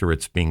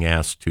electorate's being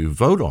asked to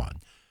vote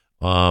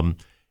on.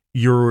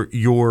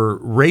 You're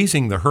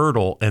raising the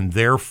hurdle and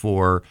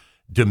therefore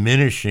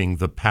diminishing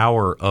the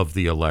power of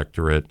the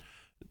electorate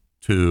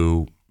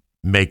to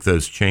make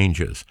those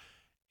changes.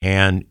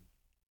 And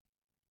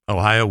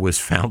Ohio was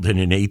founded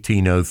in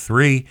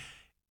 1803.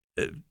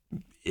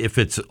 If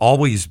it's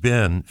always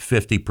been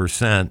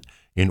 50%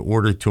 in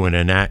order to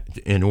enact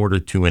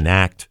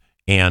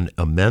an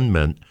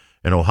amendment,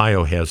 and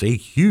Ohio has a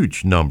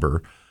huge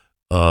number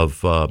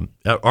of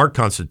our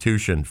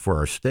Constitution for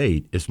our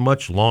state is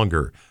much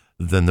longer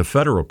than the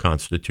federal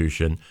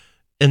Constitution,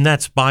 and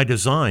that's by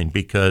design,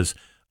 because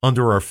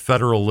under our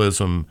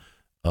federalism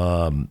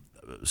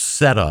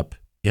setup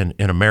in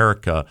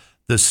America,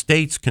 the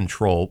states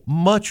control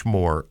much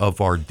more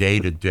of our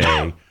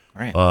day-to-day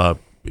Right.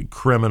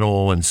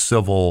 criminal and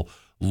civil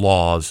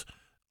laws,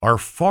 are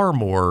far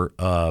more,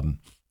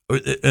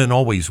 and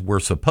always were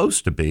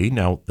supposed to be.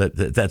 Now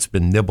that's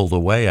been nibbled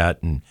away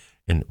at in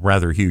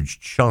rather huge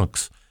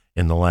chunks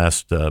in the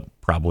last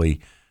probably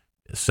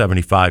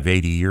 75,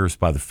 80 years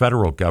by the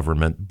federal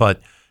government.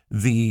 But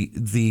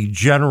the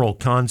general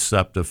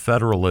concept of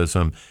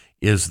federalism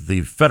is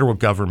the federal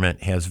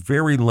government has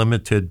very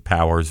limited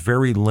powers,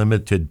 very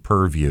limited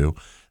purview.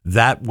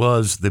 That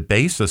was the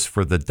basis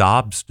for the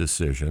Dobbs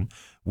decision,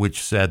 which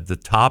said the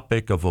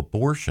topic of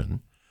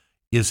abortion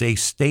is a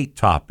state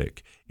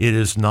topic. It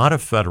is not a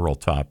federal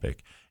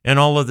topic. And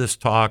all of this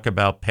talk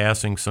about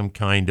passing some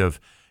kind of,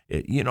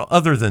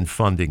 other than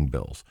funding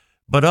bills,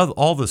 but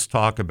all this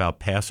talk about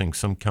passing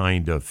some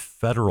kind of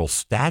federal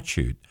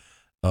statute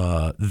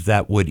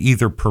that would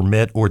either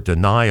permit or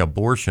deny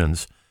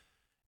abortions,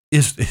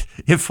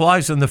 it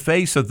flies in the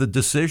face of the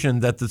decision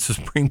that the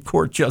Supreme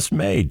Court just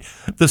made.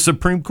 The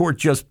Supreme Court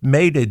just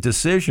made a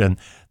decision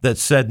that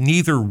said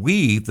neither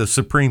we, the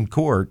Supreme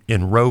Court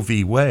in Roe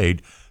v.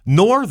 Wade,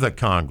 nor the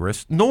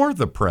Congress, nor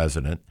the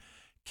president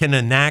can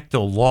enact a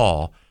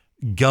law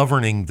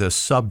governing this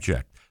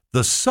subject.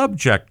 The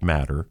subject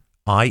matter,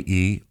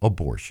 i.e.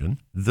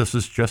 abortion, this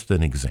is just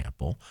an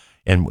example,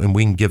 and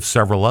we can give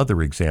several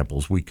other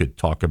examples. We could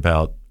talk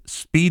about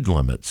speed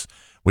limits.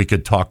 We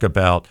could talk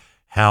about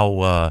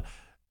how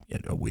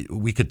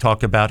we could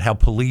talk about how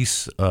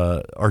police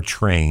are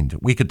trained.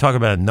 We could talk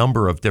about a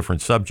number of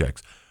different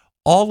subjects.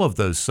 All of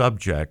those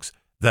subjects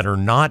that are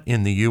not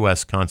in the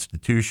U.S.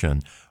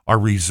 Constitution are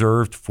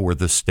reserved for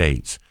the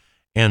states.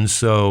 And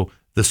so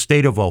the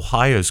state of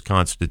Ohio's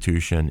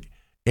Constitution,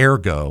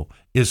 ergo,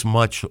 is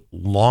much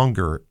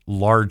longer,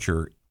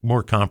 larger,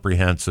 more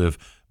comprehensive,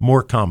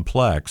 more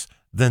complex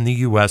than the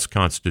U.S.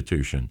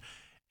 Constitution.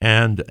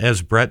 And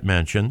as Brett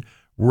mentioned,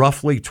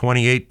 roughly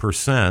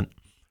 28%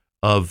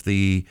 of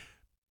the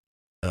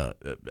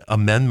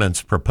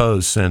amendments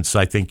proposed since,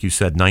 I think you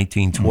said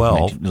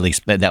 1912. At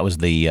least that was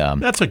the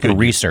That's a good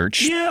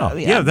research.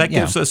 Yeah, that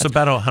gives us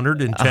about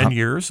 110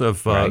 years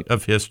of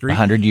history.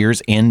 100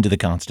 years into the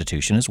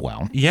Constitution as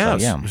well.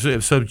 Yes. So,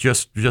 So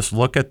just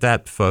look at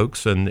that,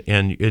 folks, and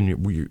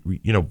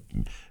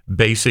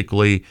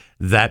basically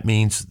that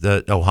means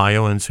that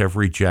Ohioans have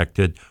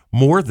rejected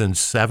more than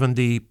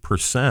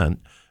 70%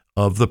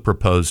 of the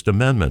proposed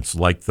amendments,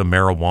 like the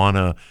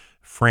marijuana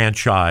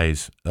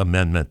franchise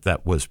amendment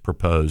that was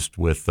proposed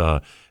with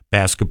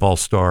basketball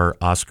star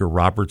Oscar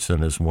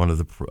Robertson as one of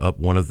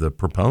the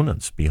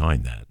proponents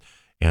behind that,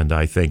 and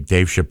I think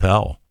Dave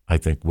Chappelle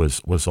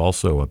was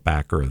also a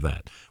backer of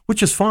that,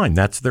 which is fine.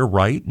 That's their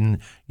right, and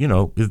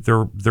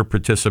they're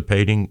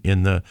participating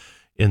in the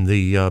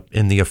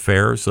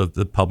affairs of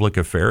the public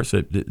affairs.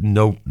 I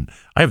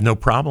have no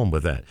problem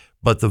with that.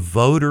 But the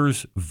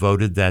voters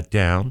voted that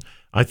down.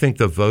 I think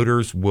the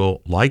voters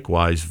will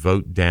likewise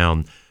vote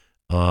down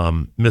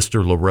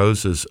Mr.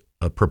 LaRosa's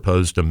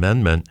proposed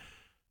amendment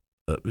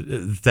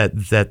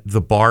that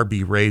the bar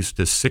be raised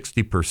to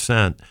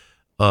 60%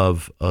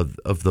 of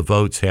the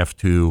votes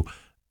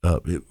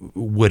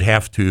would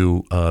have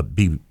to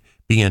be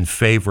in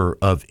favor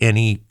of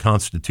any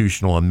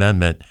constitutional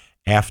amendment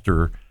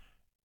after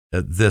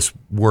if this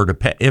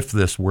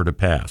were to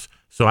pass.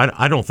 So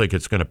I don't think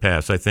it's going to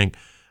pass. I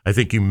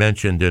think you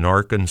mentioned in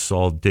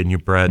Arkansas, didn't you,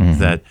 Brett,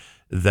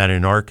 that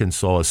in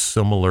Arkansas a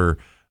similar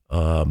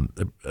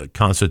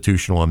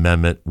constitutional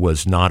amendment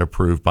was not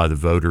approved by the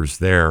voters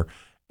there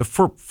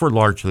for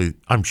largely,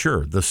 I'm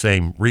sure, the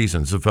same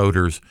reasons. The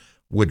voters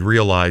would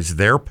realize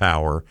their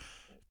power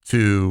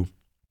to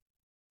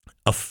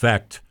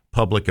affect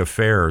public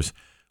affairs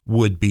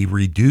would be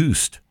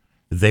reduced.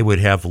 They would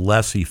have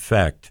less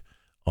effect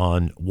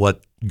on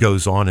what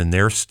goes on in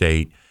their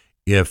state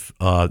if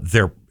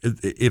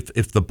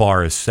the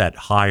bar is set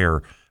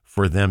higher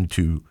for them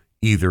to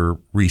either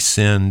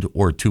rescind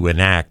or to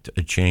enact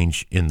a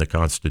change in the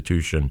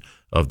Constitution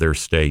of their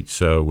state.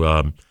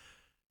 So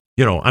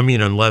I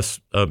mean, unless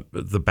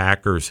the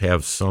backers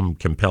have some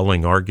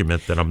compelling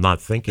argument that I'm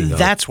not thinking of.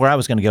 That's where I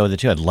was going to go with it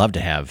too. I'd love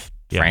to have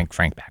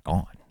Frank back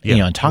on,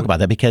 and talk about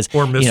that because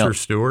or Mr.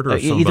 Stewart or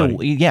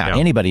somebody.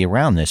 Anybody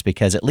around this,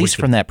 because at least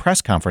from that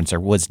press conference there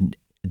was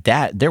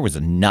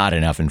not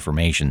enough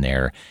information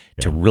there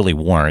to really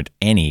warrant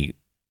any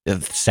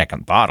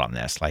second thought on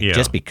this.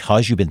 Just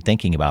because you've been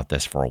thinking about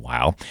this for a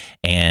while,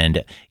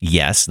 and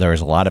yes, there's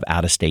a lot of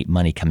out-of-state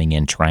money coming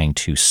in trying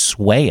to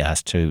sway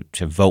us to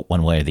vote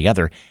one way or the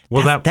other.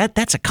 Well,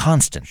 that's a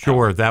constant.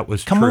 Sure, that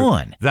was true. Come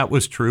on. That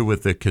was true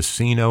with the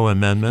casino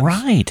amendments.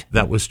 Right.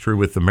 That was true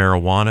with the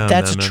marijuana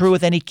That's amendments. true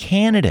with any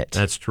candidate.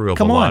 That's true of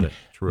Come a on. lot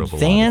of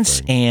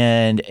Vance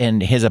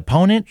and his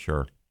opponent.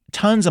 Sure.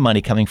 Tons of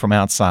money coming from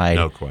outside,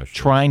 no question,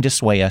 trying to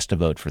sway us to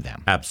vote for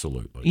them.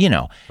 Absolutely.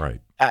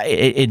 Right.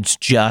 It's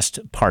just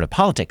part of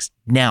politics.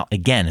 Now,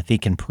 again, if he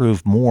can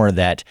prove more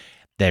that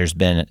there's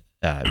been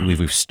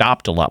we've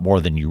stopped a lot more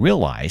than you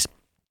realize,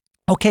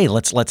 okay,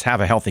 let's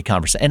have a healthy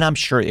conversation. And I'm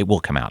sure it will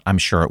come out. I'm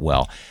sure it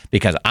will,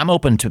 because I'm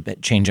open to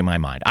changing my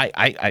mind.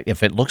 I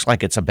if it looks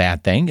like it's a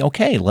bad thing,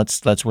 okay,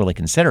 let's really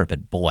consider it.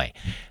 But boy,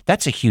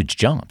 that's a huge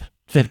jump.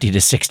 50 to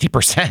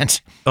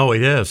 60%. Oh,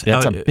 it is.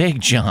 That's a big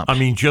jump. I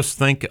mean, just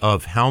think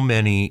of how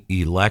many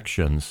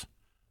elections,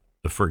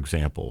 for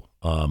example.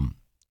 I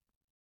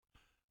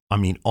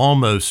mean,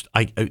 almost.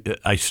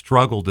 I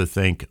struggle to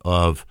think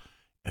of.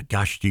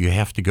 Gosh, do you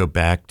have to go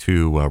back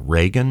to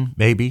Reagan?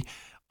 Maybe.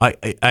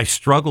 I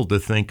struggle to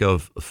think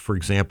of, for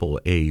example,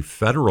 a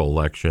federal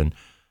election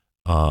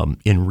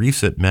in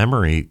recent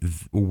memory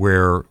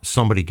where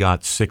somebody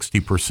got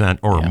 60%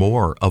 or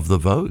more of the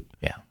vote.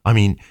 Yeah. I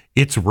mean,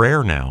 it's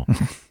rare now.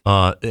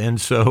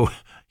 And so,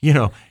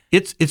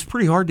 it's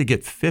pretty hard to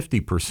get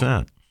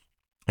 50%.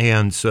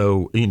 And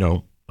so,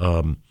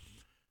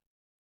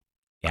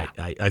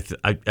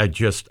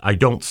 I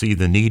don't see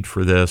the need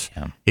for this.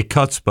 Yeah. It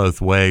cuts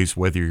both ways,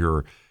 whether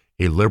you're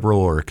a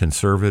liberal or a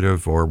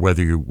conservative, or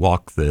whether you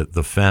walk the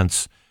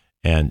fence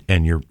and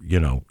you're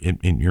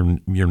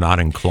you're not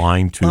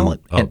inclined to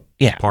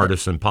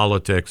partisan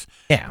politics.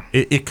 Yeah,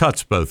 it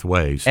cuts both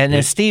ways. And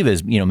as Steve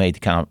has made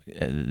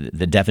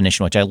the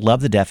definition, which I love,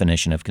 the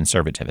definition of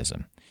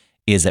conservatism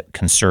is that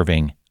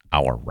conserving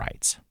our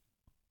rights.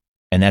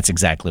 And that's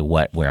exactly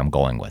where I'm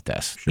going with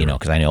this, sure.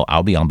 Because I know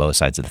I'll be on both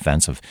sides of the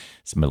fence, of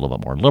some a little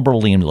bit more liberal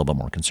lean, a little bit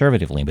more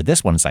conservative lean. But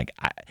this one's like,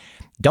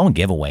 don't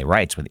give away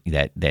rights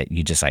that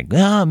you just like,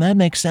 that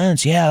makes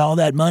sense. Yeah, all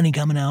that money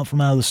coming out from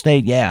out of the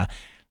state. Yeah.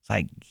 It's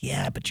like,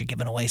 yeah, but you're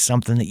giving away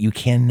something that you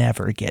can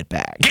never get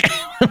back.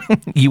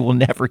 You will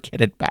never get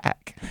it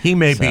back. He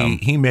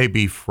may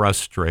be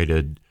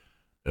frustrated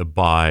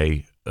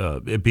by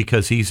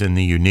because he's in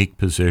the unique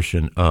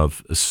position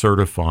of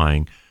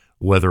certifying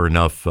whether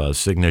enough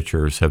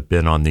signatures have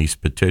been on these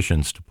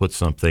petitions to put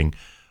something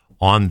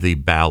on the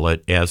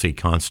ballot as a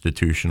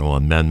constitutional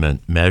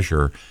amendment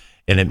measure.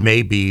 And it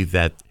may be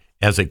that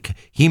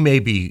he may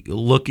be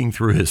looking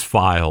through his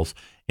files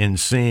and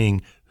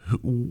seeing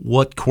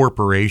what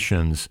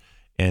corporations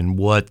and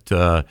what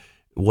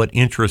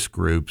interest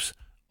groups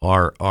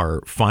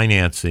are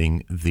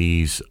financing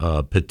these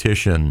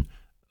petition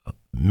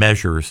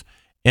measures.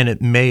 And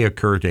it may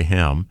occur to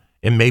him,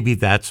 and maybe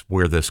that's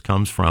where this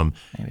comes from,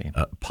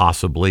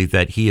 possibly,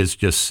 that he is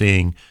just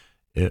seeing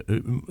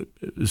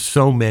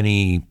so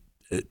many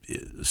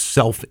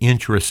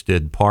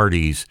self-interested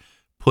parties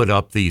put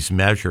up these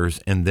measures,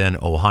 and then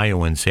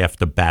Ohioans have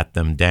to bat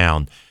them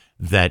down,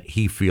 that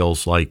he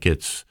feels like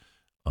it's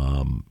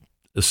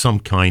some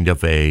kind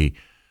of a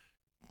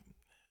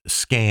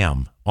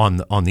scam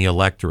on the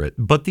electorate.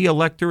 But the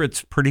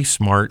electorate's pretty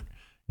smart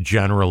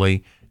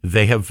generally.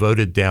 They have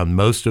voted down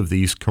most of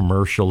these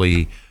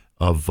commercially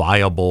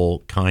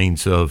viable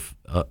kinds of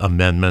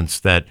amendments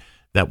that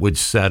would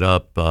set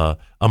up a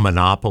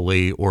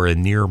monopoly or a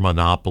near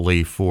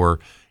monopoly for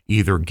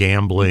either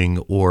gambling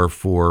or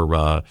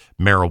for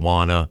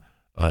marijuana.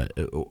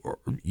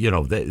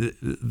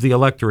 The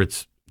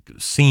electorate's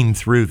seen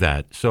through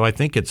that. So I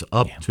think it's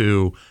up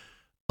to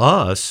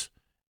us,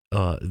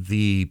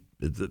 the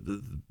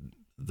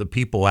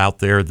people out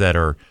there that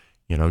are,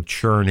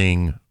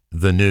 churning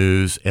the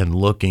news and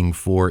looking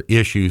for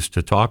issues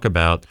to talk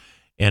about.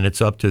 And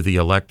it's up to the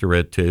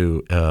electorate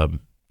to,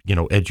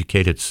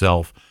 educate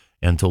itself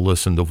and to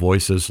listen to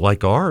voices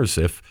like ours.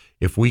 If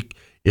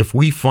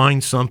we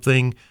find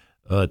something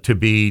to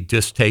be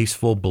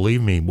distasteful,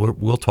 believe me,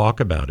 we'll talk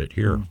about it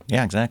here.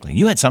 Yeah, exactly.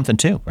 You had something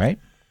too, right?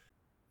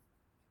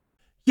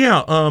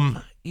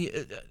 Yeah.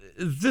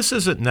 This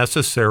isn't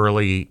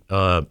necessarily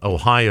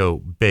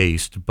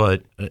Ohio-based,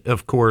 but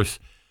of course,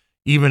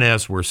 even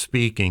as we're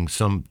speaking,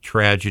 some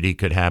tragedy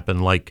could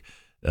happen, like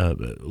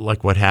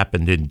what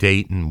happened in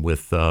Dayton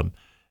with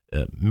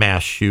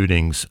mass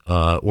shootings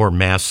or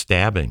mass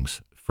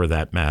stabbings, for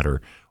that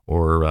matter,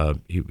 or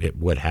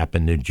what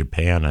happened in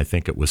Japan. I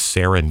think it was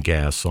sarin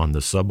gas on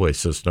the subway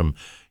system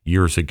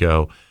years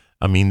ago.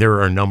 I mean, there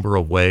are a number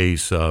of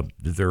ways.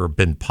 There have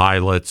been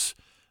pilots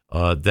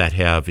that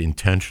have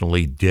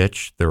intentionally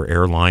ditched their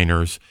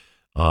airliners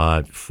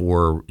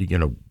for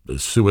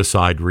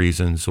suicide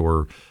reasons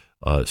or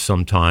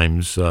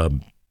sometimes,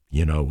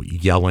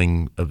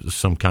 yelling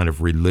some kind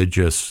of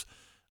religious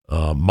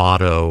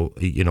motto,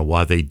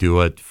 why they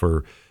do it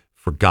for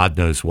God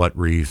knows what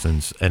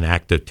reasons, an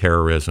act of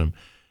terrorism.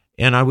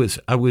 And I was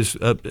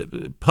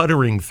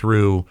puttering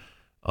through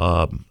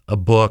a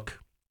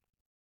book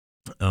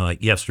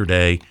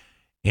yesterday,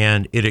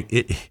 and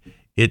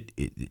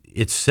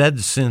it said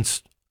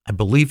since I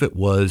believe it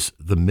was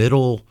the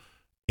middle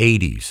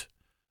 '80s,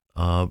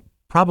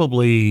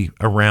 probably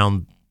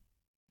around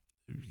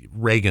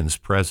Reagan's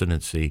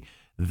presidency,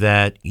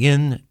 that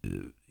in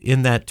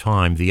that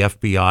time the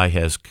FBI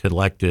has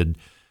collected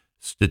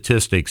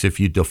statistics. If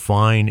you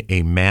define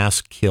a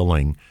mass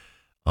killing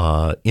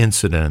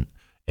incident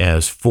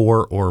as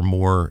 4 or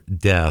more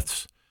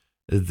deaths,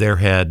 there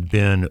had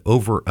been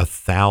over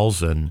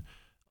 1,000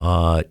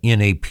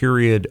 in a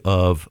period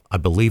of, I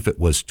believe it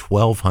was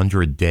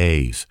 1,200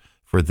 days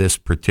for this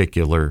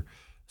particular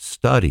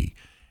study.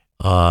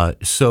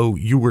 So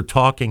you were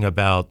talking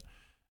about,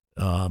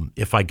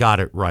 if I got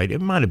it right,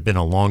 it might have been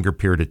a longer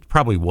period. It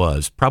probably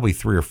was, probably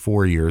 3 or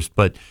 4 years.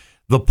 But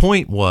the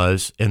point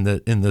was, in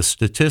the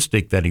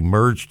statistic that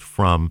emerged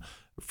from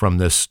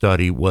this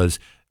study was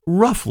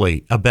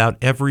roughly about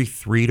every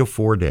 3 to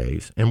 4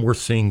 days, and we're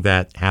seeing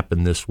that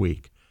happen this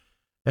week.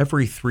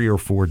 Every 3 or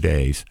 4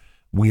 days,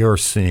 we are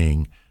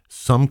seeing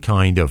some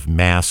kind of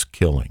mass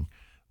killing,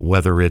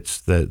 whether it's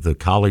the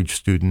college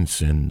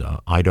students in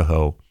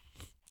Idaho,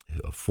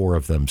 4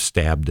 of them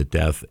stabbed to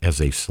death as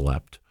they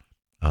slept,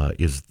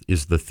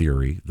 is the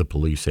theory the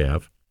police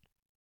have,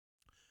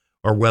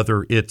 or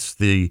whether it's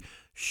the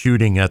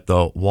shooting at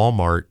the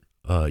Walmart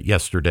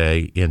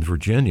yesterday in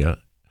Virginia,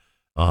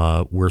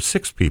 where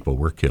 6 people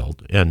were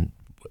killed. And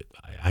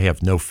I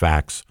have no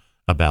facts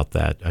about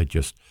that. I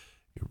just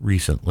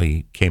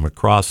recently came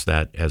across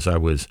that as I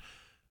was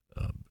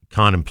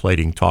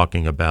contemplating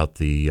talking about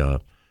the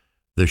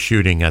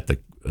shooting at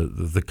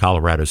the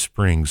Colorado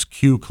Springs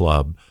Q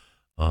Club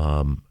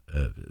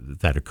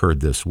that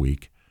occurred this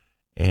week,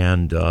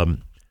 and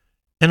I'm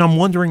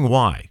wondering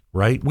why.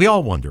 Right? We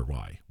all wonder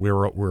why.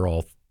 We're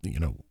all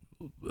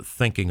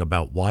thinking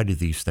about why do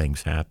these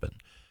things happen,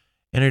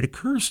 and it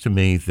occurs to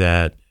me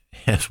that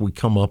as we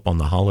come up on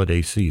the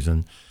holiday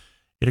season,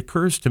 it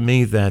occurs to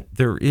me that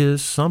there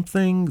is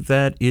something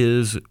that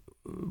is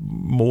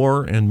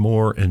more and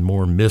more and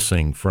more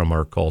missing from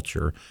our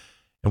culture.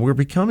 And we're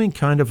becoming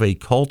kind of a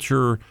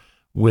culture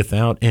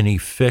without any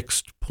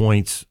fixed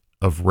points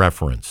of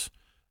reference,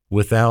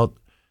 without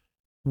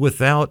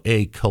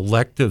a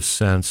collective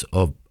sense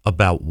of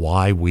about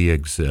why we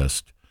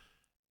exist.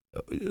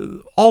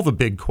 All the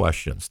big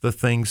questions, the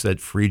things that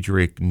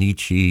Friedrich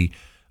Nietzsche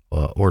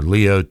or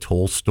Leo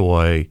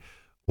Tolstoy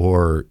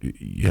or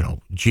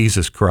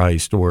Jesus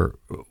Christ or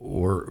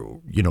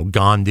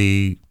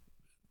Gandhi,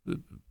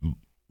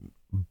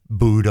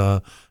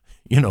 Buddha,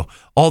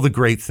 all the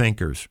great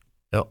thinkers,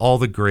 all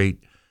the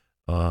great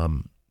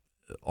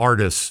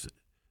artists,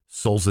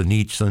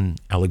 Solzhenitsyn,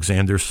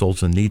 Alexander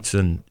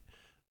Solzhenitsyn,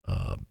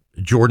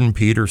 Jordan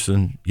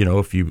Peterson,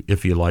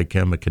 if you like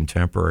him, a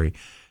contemporary.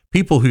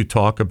 People who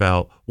talk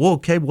about, well,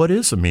 okay, what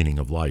is the meaning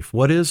of life?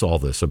 What is all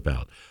this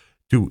about?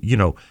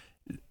 You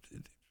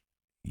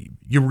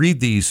read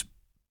these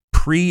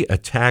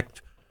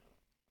pre-attacked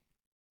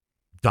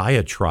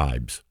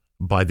diatribes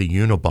by the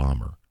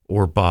Unabomber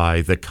or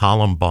by the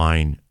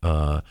Columbine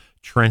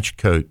trench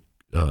coat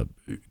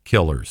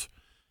killers,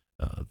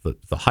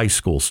 the high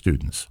school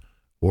students,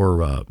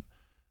 or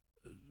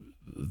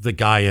the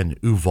guy in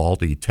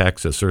Uvalde,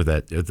 Texas, or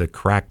the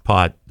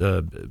crackpot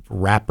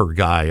rapper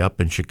guy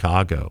up in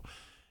Chicago.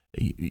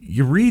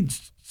 You read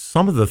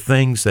some of the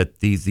things that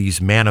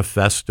these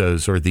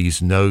manifestos or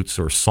these notes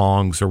or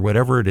songs or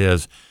whatever it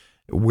is,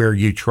 where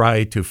you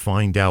try to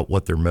find out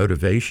what their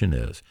motivation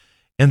is.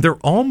 And they're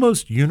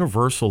almost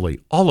universally,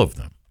 all of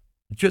them,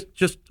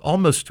 just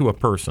almost to a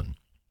person,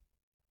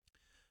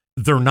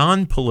 they're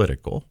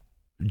non-political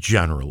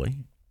generally.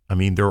 I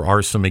mean, there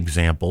are some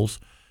examples,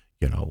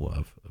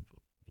 of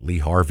Lee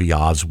Harvey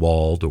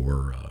Oswald,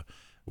 or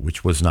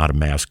which was not a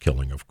mass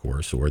killing, of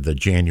course, or the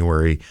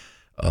January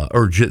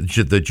or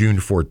the June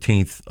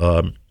 14th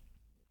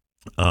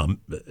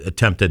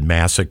attempted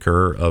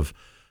massacre of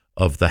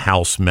the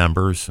House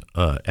members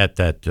at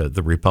that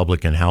the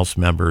Republican House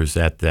members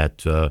at that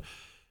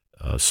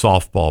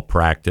softball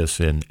practice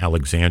in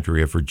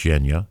Alexandria,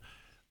 Virginia.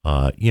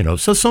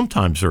 So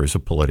sometimes there is a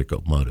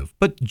political motive,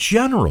 but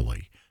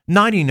generally,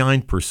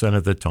 99%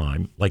 of the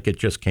time, like it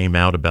just came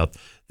out about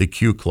the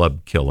Q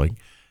Club killing,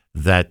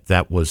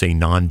 that was a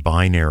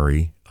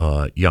non-binary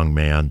young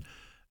man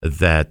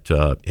that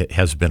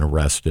has been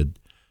arrested.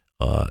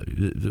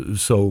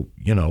 So,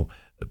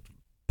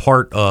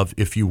 part of,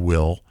 if you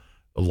will,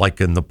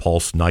 like in the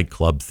Pulse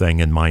nightclub thing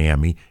in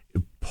Miami,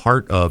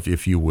 part of,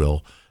 if you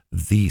will,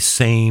 the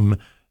same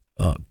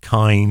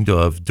kind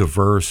of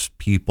diverse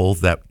people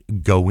that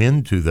go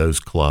into those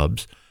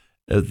clubs.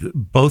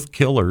 Both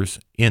killers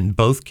in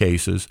both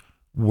cases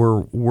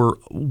were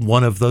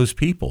one of those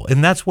people,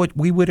 and that's what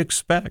we would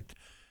expect.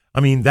 I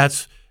mean,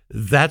 that's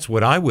that's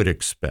what I would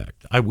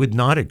expect. I would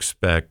not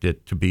expect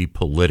it to be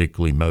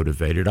politically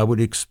motivated. I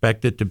would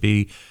expect it to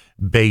be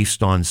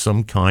based on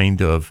some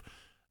kind of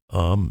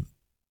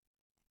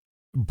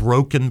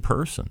broken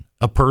person,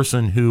 a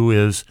person who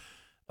is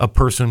a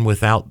person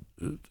without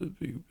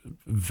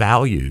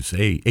values,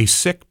 a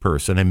sick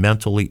person, a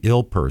mentally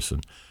ill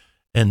person.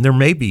 And there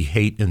may be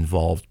hate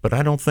involved, but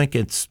I don't think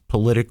it's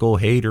political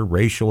hate or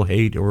racial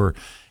hate, or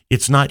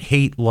it's not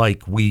hate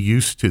like we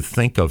used to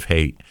think of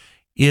hate.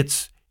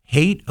 It's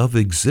hate of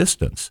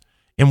existence.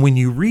 And when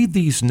you read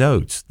these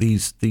notes, the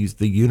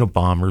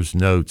Unabomber's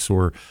notes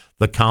or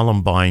the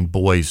Columbine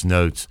Boys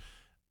notes,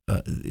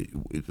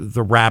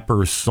 the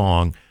rapper's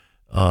song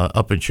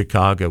up in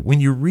Chicago, when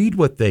you read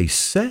what they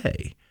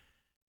say,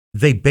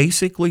 they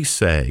basically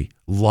say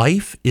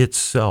life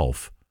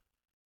itself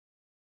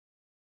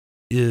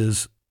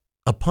is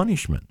a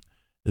punishment,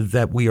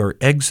 that we are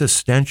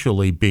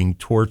existentially being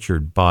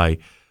tortured by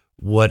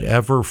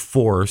whatever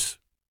force.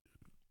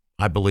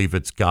 I believe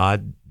it's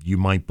God. You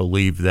might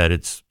believe that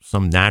it's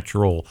some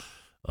natural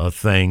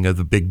thing of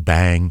the Big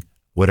Bang,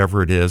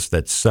 whatever it is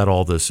that set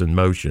all this in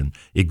motion,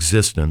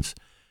 existence,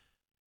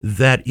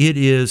 that it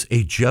is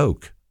a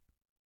joke,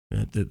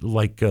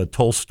 like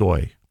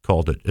Tolstoy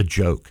called it a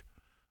joke.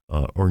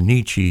 Or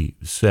Nietzsche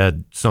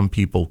said some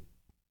people,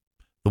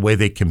 the way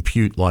they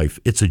compute life,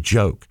 it's a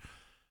joke.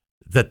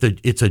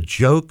 It's a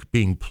joke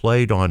being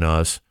played on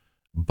us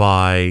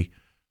by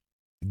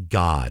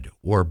God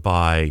or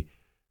by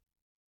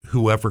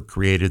whoever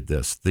created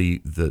this,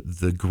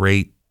 the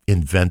great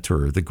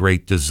inventor, the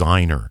great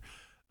designer,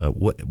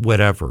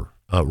 whatever,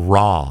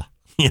 Ra,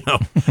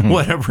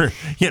 whatever,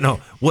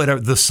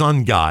 whatever, the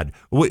sun god,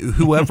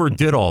 whoever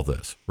did all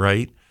this,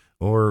 right?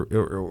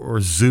 Or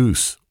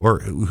Zeus, or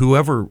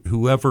whoever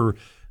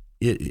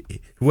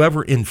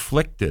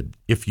inflicted,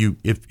 if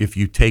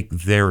you take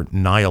their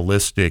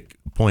nihilistic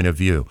point of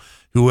view,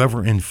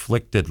 whoever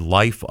inflicted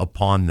life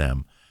upon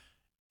them,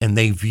 and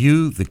they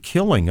view the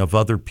killing of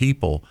other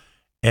people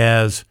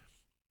as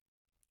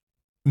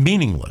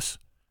meaningless,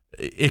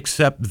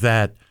 except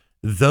that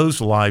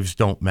those lives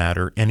don't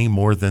matter any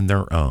more than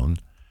their own,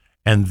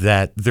 and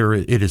that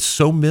it is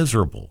so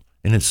miserable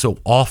and it's so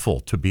awful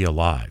to be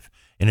alive.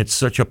 And it's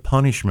such a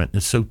punishment.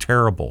 It's so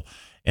terrible.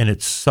 And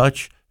it's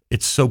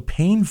so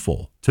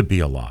painful to be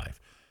alive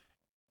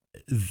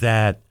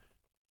that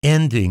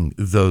ending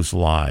those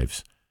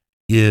lives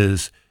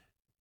is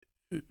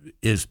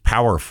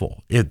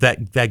powerful.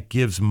 That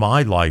gives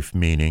my life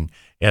meaning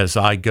as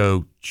I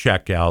go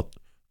check out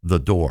the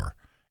door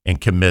and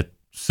commit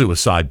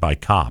suicide by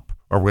cop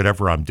or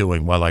whatever I'm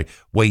doing while I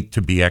wait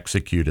to be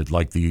executed,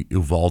 like the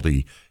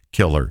Uvalde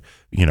killer,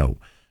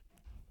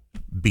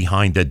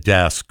 behind a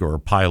desk or a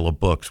pile of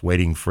books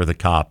waiting for the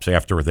cops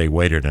after they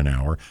waited an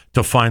hour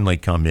to finally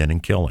come in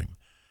and kill him.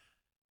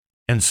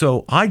 And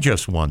so I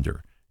just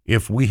wonder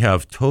if we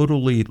have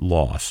totally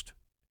lost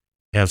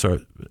as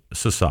a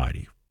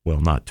society.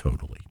 Well, not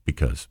totally,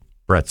 because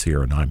Brett's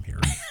here and I'm here.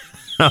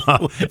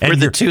 We're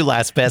the two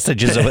last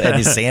vestiges of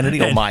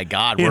insanity. Oh my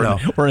God,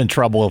 we're in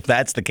trouble if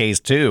that's the case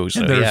too.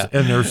 So,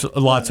 and there's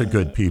lots of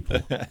good people.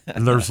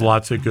 And there's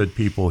lots of good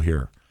people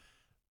here.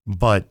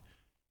 But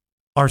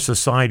our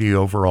society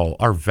overall,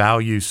 our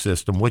value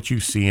system, what you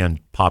see in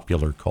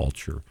popular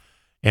culture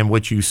and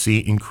what you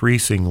see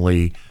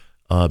increasingly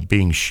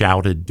being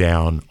shouted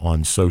down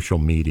on social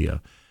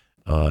media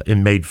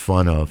and made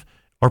fun of,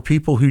 are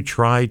people who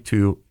try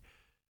to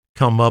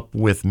come up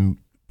with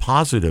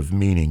positive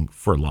meaning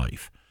for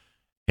life.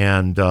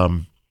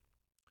 And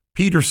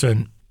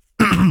Peterson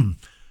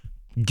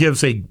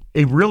gives a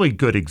really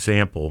good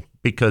example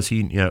because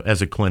he,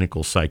 as a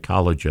clinical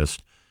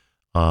psychologist,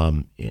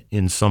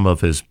 in some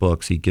of his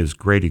books, he gives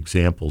great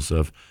examples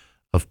of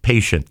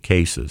patient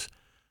cases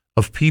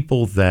of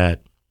people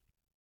that,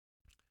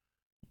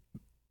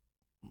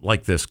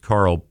 like this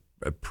Carl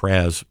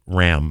Praz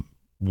Ram,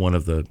 one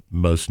of the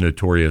most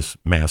notorious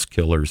mass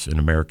killers in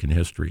American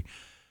history.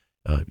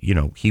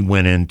 He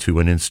went into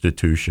an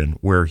institution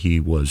where he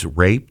was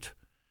raped,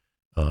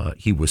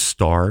 he was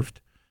starved,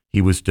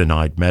 he was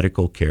denied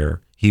medical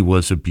care, he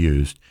was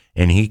abused,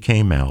 and he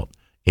came out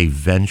a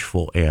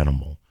vengeful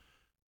animal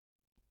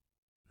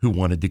who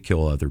wanted to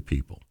kill other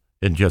people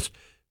and just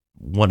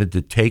wanted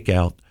to take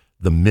out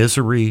the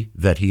misery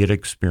that he had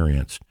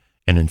experienced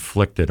and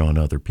inflict it on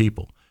other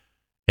people.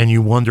 And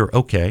you wonder,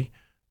 okay,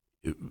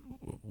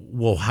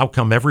 well, how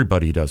come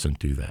everybody doesn't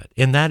do that?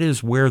 And that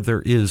is where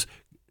there is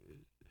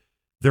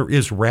a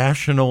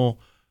rational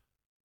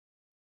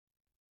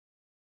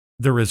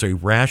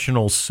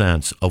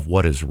sense of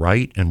what is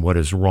right and what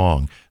is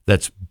wrong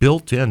that's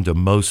built into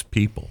most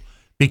people,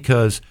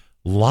 because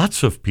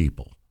lots of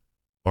people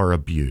are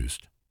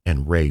abused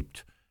and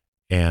raped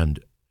and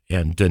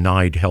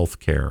denied health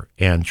care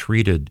and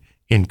treated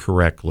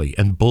incorrectly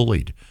and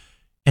bullied,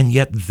 and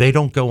yet they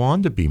don't go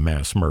on to be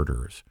mass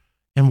murderers.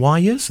 And why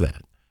is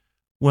that?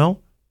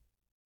 Well,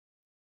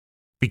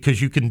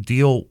 because you can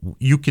deal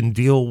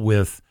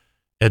with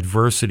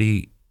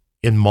adversity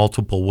in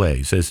multiple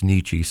ways, as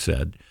Nietzsche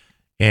said,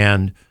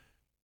 and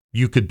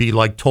you could be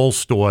like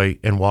Tolstoy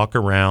and walk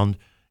around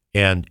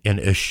and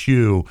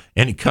eschew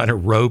any kind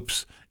of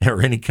ropes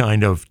or any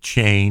kind of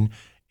chain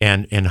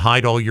and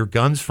hide all your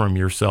guns from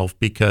yourself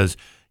because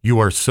you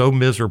are so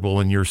miserable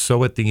and you're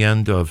so at the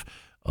end of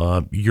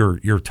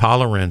your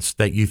tolerance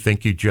that you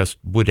think you just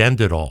would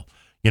end it all.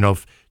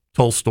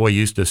 Tolstoy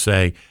used to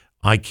say,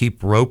 I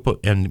keep rope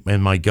and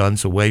my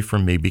guns away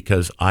from me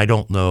because I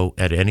don't know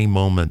at any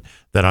moment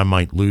that I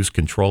might lose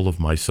control of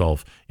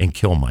myself and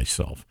kill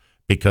myself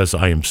because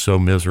I am so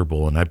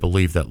miserable and I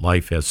believe that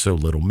life has so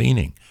little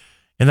meaning.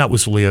 And that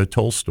was Leo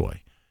Tolstoy.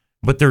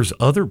 But there's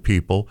other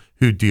people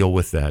who deal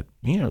with that.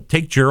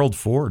 Take Gerald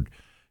Ford.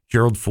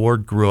 Gerald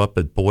Ford grew up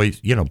at Boys,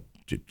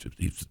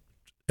 he's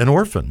an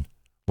orphan,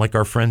 like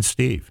our friend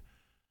Steve.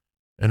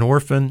 An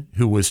orphan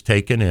who was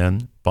taken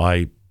in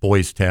by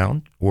Boys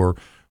Town, or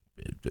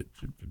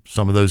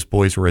some of those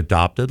boys were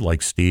adopted,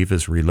 like Steve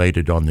is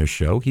related on this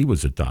show. He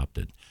was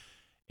adopted.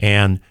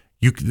 And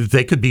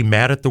they could be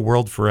mad at the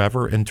world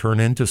forever and turn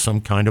into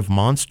some kind of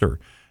monster,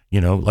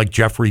 like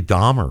Jeffrey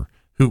Dahmer,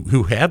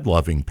 who had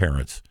loving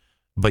parents,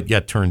 but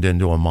yet turned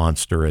into a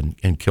monster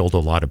and killed a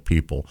lot of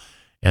people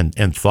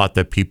and thought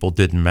that people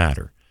didn't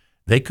matter.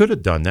 They could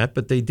have done that,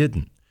 but they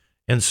didn't.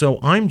 And so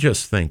I'm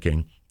just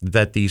thinking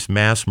that these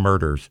mass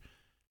murders,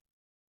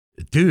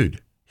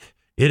 dude,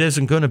 it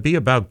isn't going to be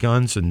about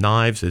guns and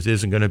knives. It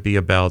isn't going to be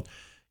about,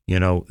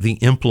 the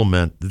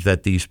implement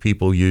that these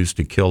people use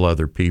to kill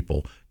other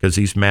people, because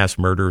these mass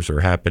murders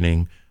are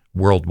happening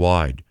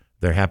worldwide.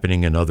 They're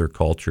happening in other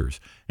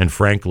cultures. And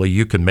frankly,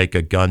 you can make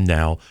a gun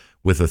now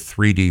with a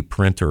 3D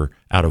printer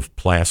out of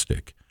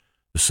plastic.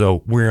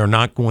 So we are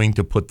not going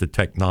to put the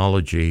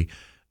technology,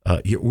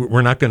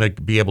 we're not going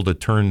to be able to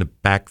turn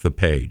back the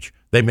page.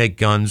 They make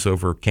guns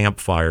over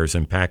campfires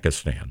in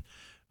Pakistan.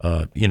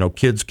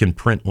 Kids can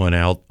print one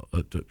out,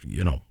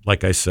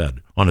 like I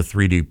said, on a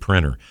 3D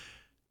printer.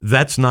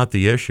 That's not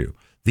the issue.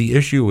 The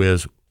issue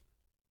is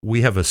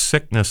we have a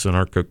sickness in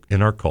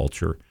our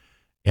culture,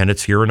 and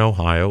it's here in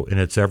Ohio, and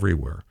it's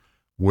everywhere,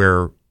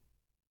 where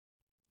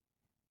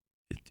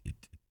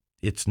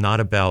it's not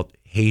about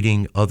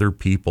hating other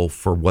people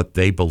for what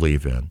they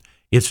believe in.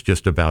 It's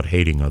just about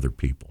hating other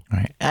people.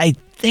 Right. I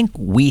think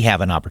we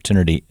have an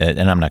opportunity,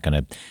 and I'm not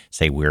going to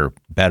say we're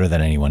better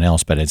than anyone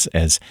else, but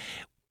let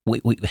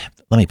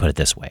me put it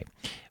this way.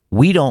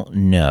 We don't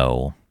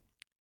know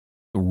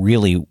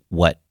really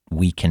what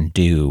we can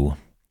do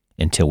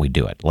until we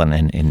do it,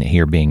 and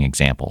here being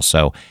examples.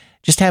 So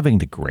just having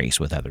the grace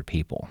with other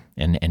people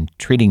and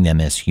treating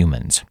them as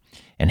humans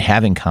and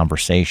having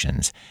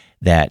conversations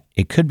that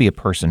it could be a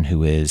person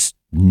who is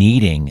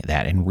needing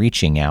that and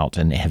reaching out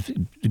and have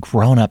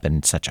grown up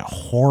in such a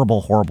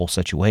horrible, horrible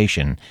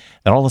situation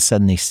that all of a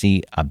sudden they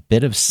see a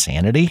bit of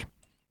sanity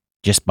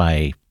just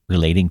by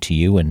relating to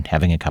you and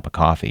having a cup of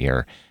coffee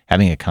or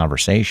having a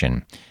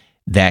conversation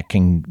that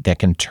can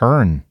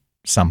turn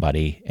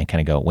somebody and kind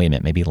of go, wait a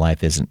minute, maybe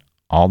life isn't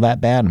all that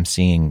bad. I'm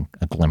seeing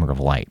a glimmer of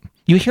light.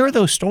 You hear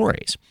those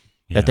stories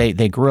that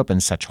they grew up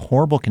in such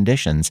horrible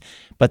conditions,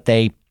 but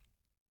they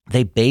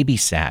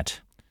babysat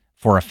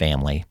for a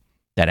family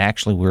that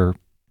actually were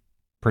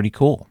pretty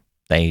cool.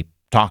 They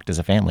talked as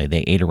a family.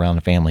 They ate around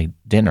the family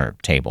dinner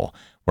table,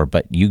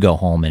 but you go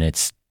home and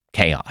it's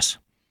chaos.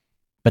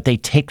 But they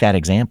take that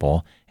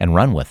example and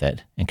run with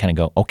it and kind of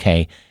go,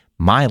 okay,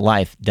 my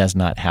life does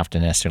not have to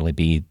necessarily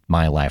be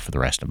my life for the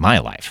rest of my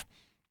life.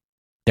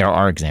 There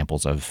are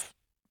examples of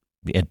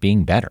it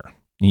being better.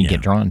 And you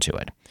get drawn to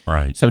it.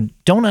 Right. So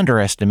don't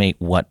underestimate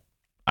what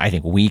I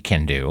think we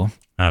can do.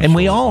 Absolutely. And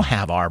we all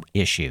have our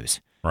issues.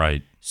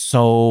 Right.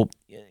 So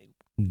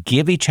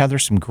give each other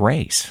some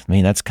grace. I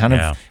mean, that's kind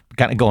of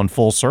going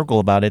full circle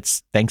about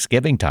it's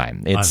Thanksgiving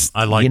time. It's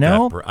I like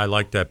that. I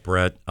like that,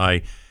 Brett.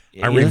 I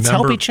remember, let's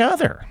help each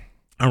other.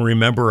 I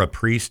remember a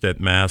priest at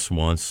Mass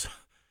once.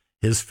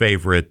 His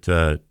favorite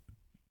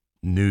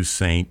new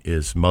saint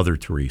is Mother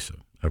Teresa.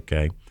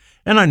 Okay,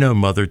 and I know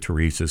Mother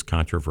Teresa is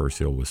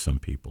controversial with some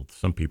people.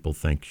 Some people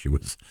think she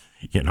was,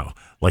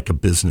 like a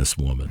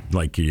businesswoman,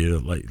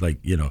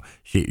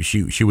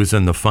 she was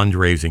in the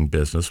fundraising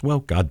business. Well,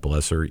 God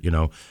bless her.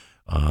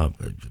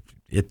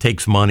 It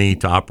takes money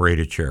to operate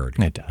a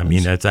charity. It does. I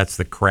mean, that's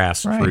the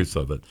crass truth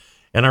of it.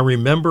 And I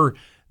remember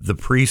the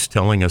priest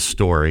telling a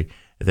story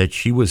that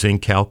she was in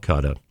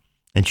Calcutta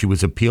and she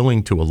was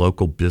appealing to a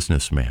local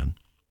businessman.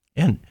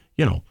 And,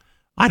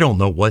 I don't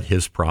know what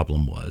his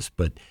problem was,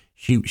 but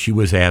she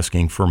was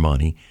asking for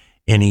money,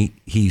 and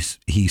he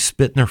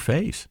spit in her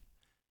face.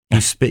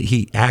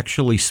 He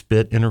actually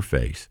spit in her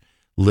face,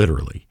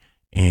 literally,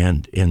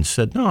 and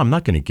said, "No, I'm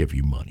not going to give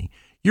you money.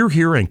 You're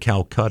here in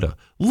Calcutta.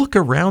 Look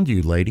around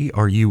you, lady.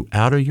 Are you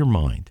out of your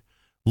mind?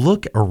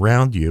 Look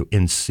around you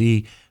and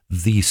see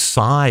the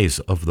size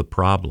of the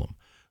problem.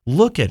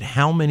 Look at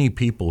how many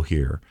people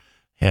here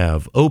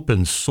have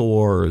open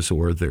sores,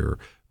 or their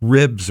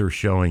ribs are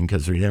showing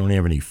because they don't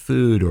have any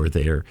food, or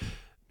they're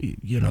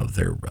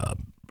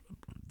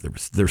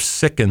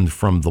sickened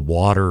from the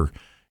water,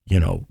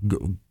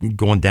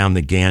 going down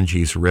the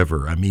Ganges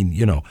River. I mean,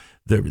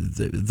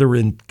 they're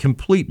in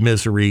complete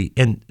misery.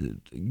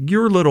 And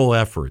your little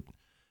effort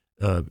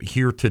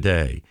here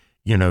today,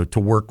 to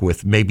work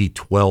with maybe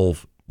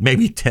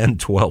 10,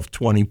 12,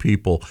 20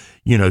 people,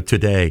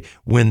 today,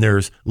 when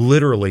there's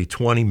literally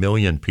 20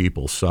 million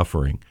people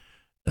suffering,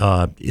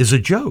 is a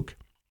joke.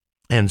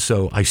 And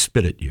so I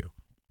spit at you.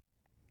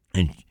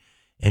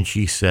 And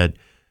she said,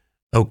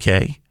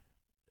 okay,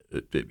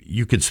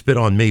 you could spit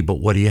on me, but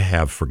what do you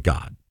have for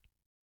God?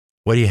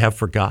 What do you have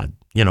for God?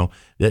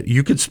 That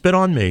you could spit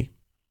on me.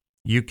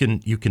 You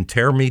can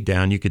tear me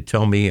down. You could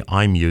tell me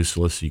I'm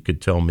useless. You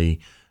could tell me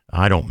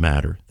I don't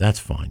matter. That's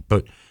fine.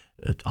 But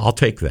I'll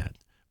take that.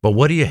 But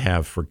what do you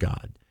have for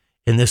God?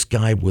 And this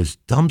guy was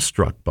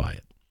dumbstruck by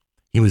it.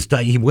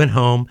 He went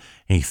home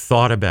and he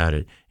thought about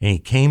it, and he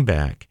came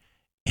back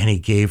and he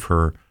gave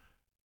her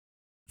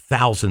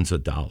thousands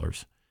of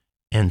dollars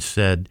and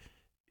said,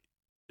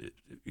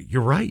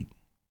 you're right.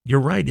 You're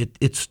right.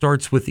 It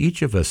starts with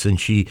each of us. And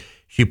she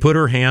put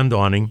her hand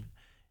on him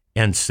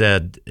and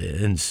said,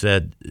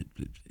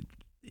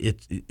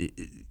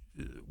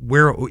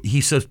 where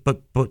he says,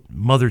 but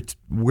mother,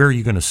 where are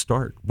you going to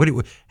start?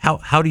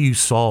 How do you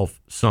solve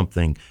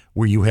something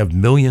where you have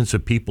millions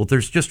of people?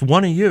 There's just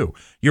one of you.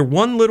 You're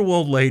one little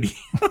old lady.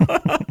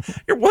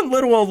 You're one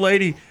little old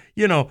lady,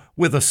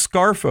 with a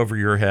scarf over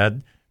your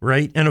head,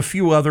 right? And a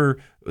few other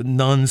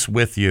nuns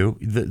with you,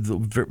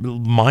 the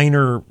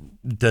minor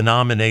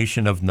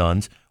denomination of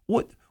nuns.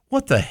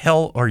 What the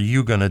hell are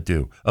you going to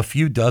do? A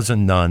few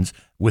dozen nuns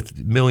with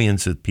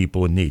millions of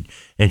people in need.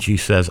 And she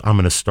says, I'm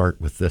going to start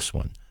with this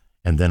one.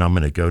 And then I'm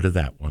going to go to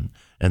that one.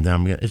 And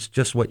then it's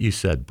just what you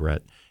said,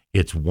 Brett.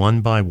 It's one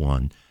by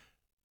one.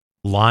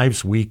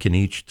 Lives we can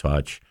each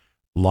touch.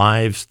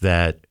 Lives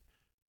that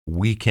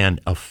we can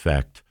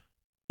affect,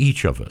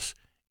 each of us.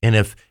 And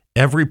if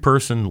every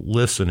person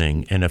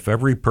listening, and if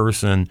every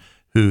person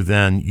who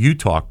then you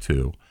talk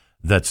to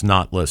that's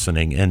not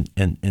listening,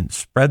 and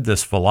spread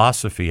this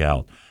philosophy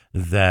out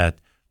that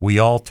we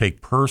all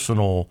take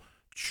personal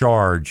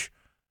charge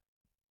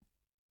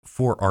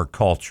for our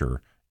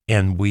culture,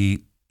 and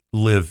we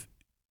live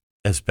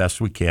as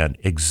best we can,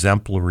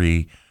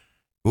 exemplary,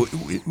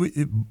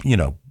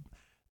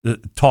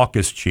 talk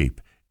is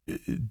cheap.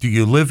 Do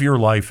you live your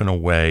life in a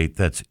way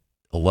that's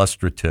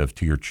illustrative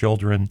to your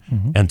children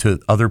and to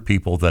other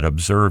people that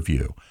observe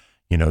you?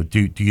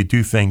 Do you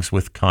do things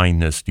with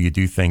kindness? Do you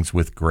do things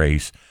with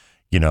grace?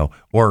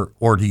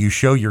 Or do you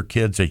show your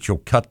kids that you'll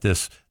cut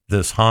this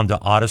Honda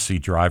Odyssey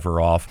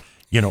driver off,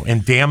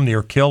 and damn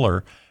near kill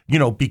her,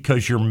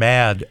 because you're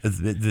mad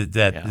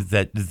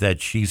that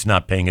she's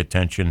not paying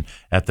attention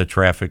at the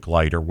traffic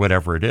light or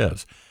whatever it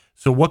is.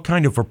 So what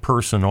kind of a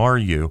person are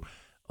you?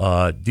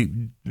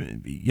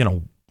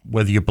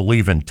 Whether you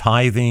believe in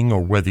tithing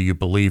or whether you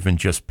believe in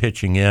just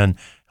pitching in,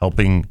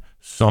 helping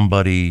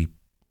somebody,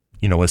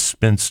 a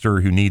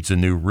spinster who needs a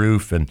new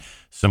roof, and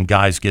some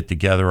guys get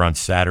together on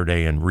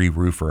Saturday and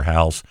re-roof her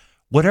house.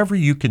 Whatever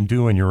you can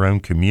do in your own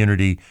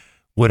community,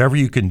 whatever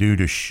you can do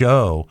to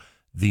show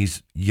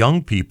these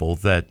young people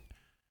that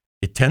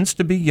it tends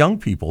to be young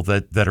people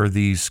that are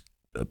these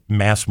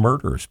mass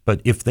murderers.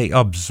 But if they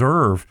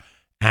observe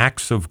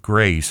acts of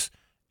grace,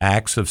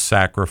 acts of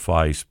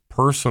sacrifice,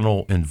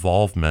 personal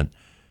involvement,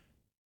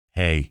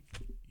 hey,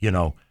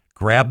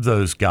 grab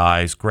those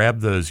guys,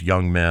 grab those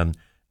young men,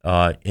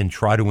 and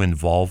try to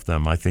involve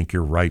them. I think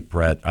you're right,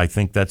 Brett. I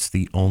think that's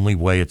the only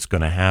way it's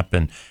going to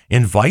happen.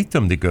 Invite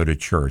them to go to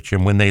church.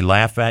 And when they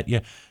laugh at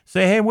you,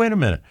 say, hey, wait a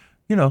minute.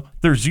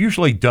 There's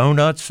usually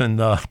donuts and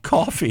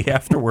coffee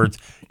afterwards.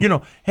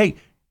 Hey,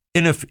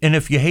 and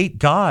if you hate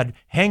God,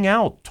 hang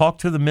out, talk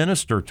to the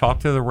minister, talk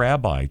to the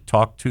rabbi,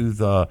 talk to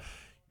the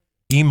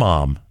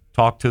imam,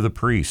 talk to the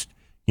priest.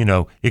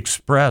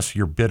 Express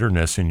your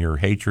bitterness and your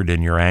hatred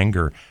and your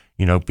anger.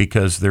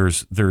 Because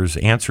there's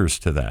answers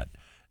to that.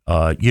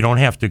 You don't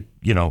have to.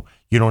 You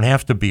don't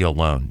have to be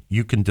alone.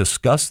 You can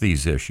discuss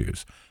these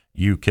issues.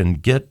 You can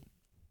get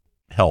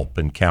help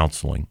and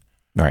counseling.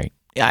 Right.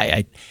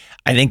 I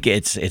think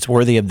it's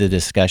worthy of the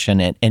discussion,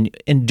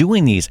 and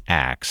doing these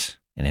acts,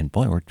 and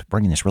boy, we're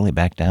bringing this really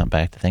back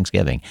to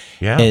Thanksgiving.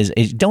 Yeah.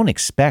 Is don't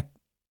expect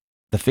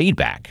the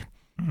feedback.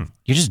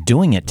 You're just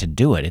doing it to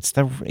do it.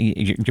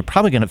 You're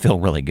probably going to feel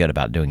really good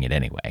about doing it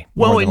anyway.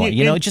 Well,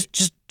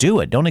 just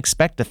do it. Don't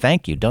expect a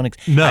thank you.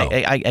 No.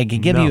 I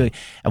can give you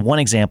one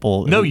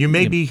example. No, you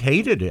may be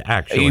hated.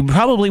 Actually, you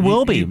probably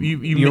will be.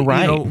 You're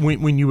right.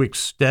 When you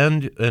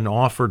extend an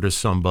offer to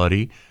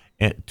somebody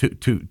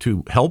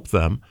to help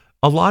them,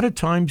 a lot of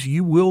times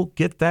you will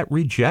get that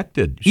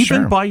rejected,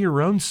 even by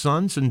your own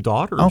sons and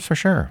daughters. Oh, for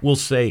sure. Will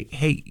say,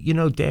 "Hey,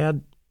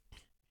 Dad,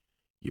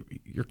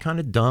 you're kind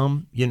of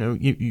dumb.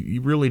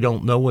 You really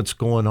don't know what's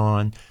going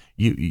on.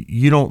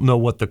 You don't know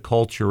what the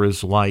culture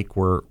is like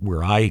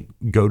where I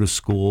go to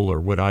school or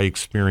what I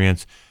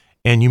experience,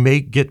 and you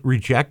may get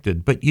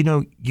rejected. But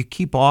you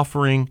keep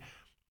offering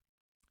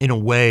in a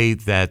way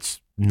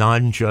that's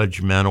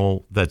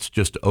non-judgmental, that's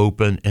just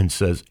open, and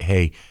says,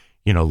 hey,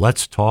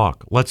 let's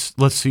talk. Let's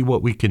see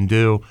what we can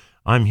do.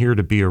 I'm here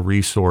to be a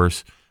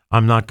resource.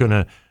 I'm not going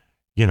to,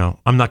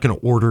 I'm not going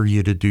to order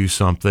you to do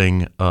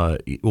something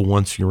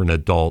once you're an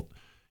adult.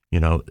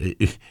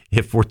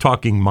 If we're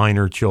talking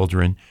minor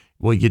children,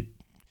 well, you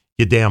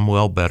damn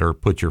well better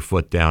put your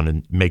foot down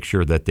and make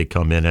sure that they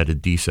come in at a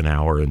decent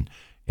hour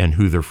and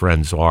who their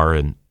friends are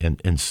and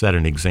set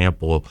an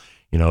example.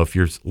 If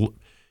you're,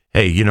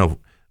 hey,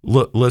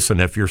 listen,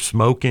 if you're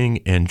smoking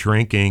and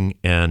drinking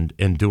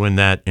and doing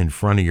that in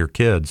front of your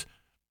kids,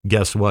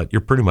 guess what?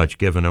 You're pretty much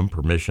giving them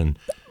permission.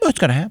 What's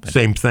going to happen?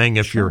 Same thing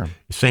if you're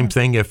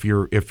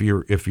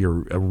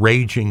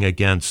raging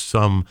against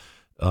some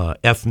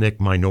ethnic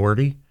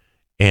minority,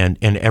 and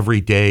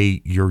every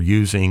day you're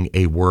using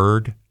a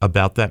word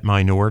about that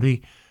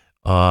minority,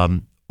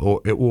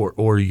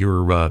 or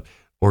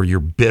you're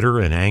bitter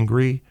and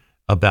angry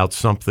about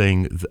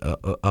something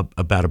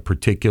about a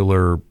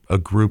particular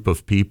group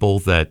of people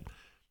that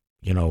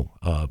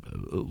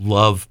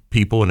love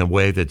people in a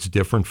way that's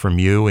different from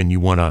you, and you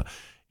want to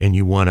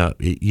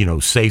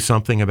say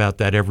something about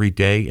that every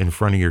day in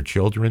front of your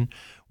children.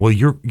 Well,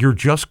 you're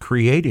just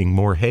creating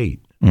more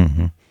hate,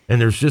 and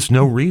there's just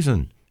no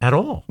reason at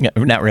all. Yeah,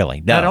 not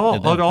really. No, at all.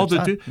 No,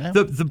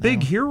 The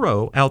big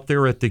hero out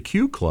there at the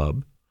Q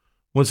Club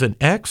was an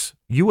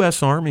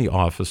ex-U.S. Army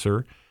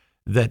officer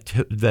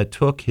that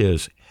took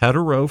his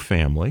hetero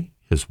family,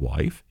 his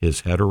wife,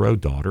 his hetero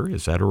daughter,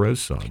 his hetero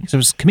son. So it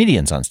was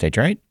comedians on stage,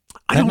 right?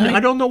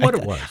 I don't know what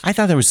it was. I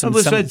thought there was It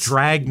was a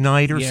drag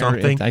night or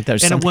something. I thought there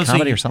was some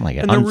comedy or something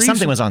like that.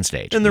 Something was on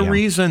stage. And the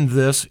reason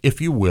this, if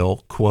you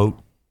will,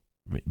 quote,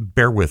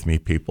 bear with me,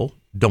 people,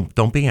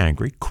 don't be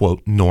angry,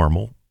 quote,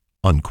 normal,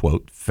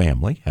 unquote,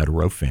 family,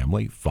 hetero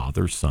family,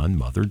 father, son,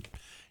 mother,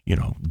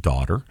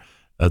 daughter.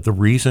 The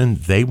reason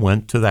they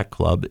went to that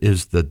club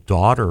is the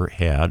daughter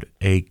had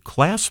a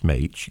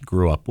classmate she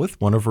grew up with,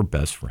 one of her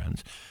best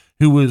friends,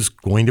 who was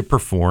going to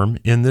perform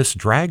in this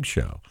drag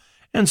show.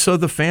 And so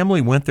the family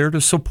went there to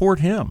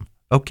support him.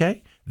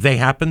 Okay. They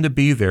happened to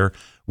be there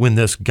when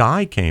this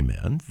guy came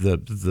in,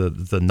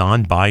 the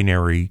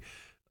non-binary,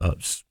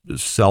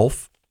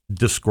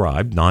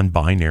 self-described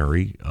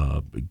non-binary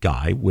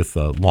guy with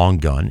a long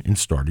gun, and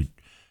started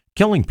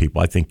killing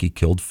people. I think he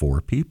killed 4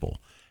 people.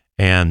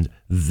 And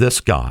this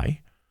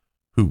guy,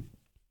 who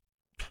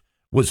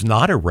was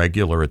not a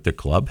regular at the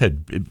club,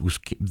 was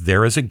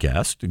there as a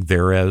guest,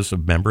 there as a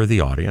member of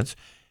the audience.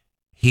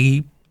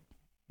 He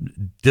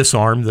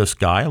disarmed this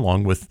guy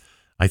along with,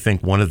 I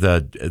think, one of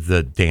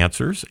the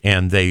dancers,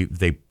 and they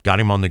got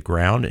him on the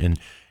ground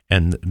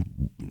and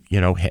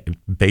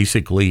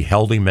basically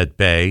held him at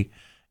bay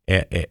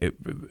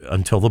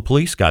until the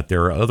police got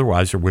there.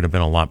 Otherwise, there would have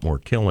been a lot more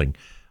killing.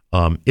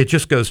 It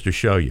just goes to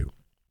show you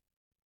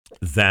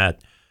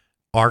that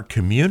our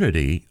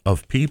community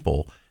of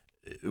people,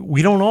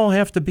 we don't all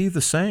have to be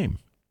the same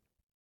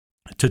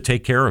to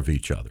take care of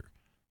each other.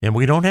 And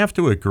we don't have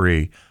to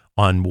agree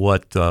on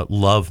what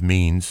love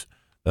means.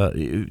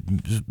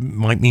 It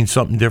might mean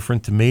something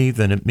different to me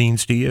than it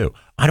means to you.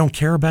 I don't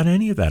care about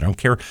any of that. I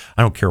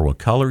don't care what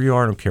color you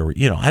are. I don't care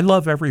I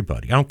love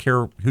everybody. I don't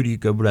care who do you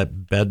go to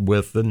bed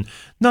with, and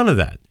none of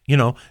that.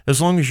 As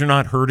long as you're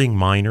not hurting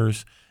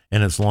minors,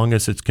 and as long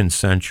as it's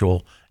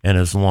consensual, and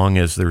as long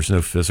as there's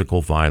no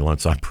physical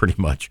violence, I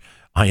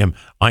am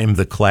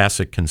the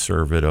classic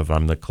conservative.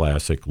 I'm the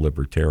classic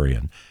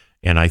libertarian.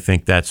 And I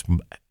think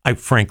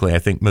frankly, I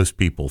think most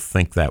people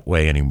think that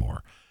way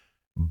anymore.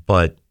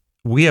 But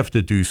we have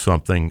to do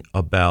something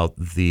about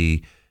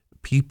the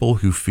people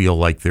who feel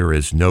like there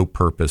is no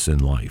purpose in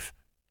life.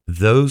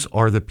 Those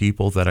are the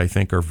people that I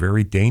think are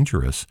very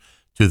dangerous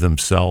to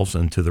themselves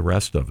and to the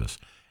rest of us.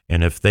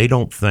 And if they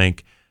don't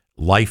think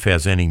life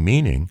has any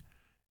meaning,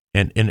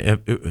 and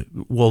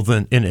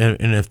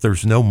if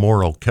there's no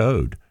moral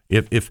code,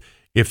 if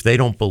they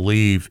don't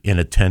believe in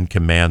a 10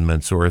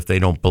 Commandments, or if they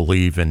don't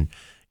believe in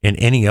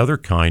any other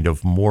kind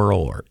of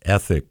moral or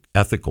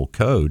ethical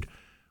code,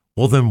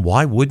 well, then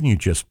why wouldn't you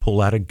just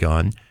pull out a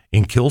gun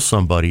and kill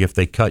somebody if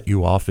they cut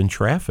you off in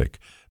traffic?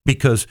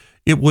 Because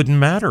it wouldn't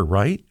matter,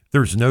 right?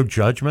 There's no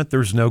judgment.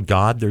 There's no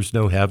God. There's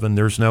no heaven.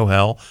 There's no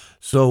hell.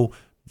 So,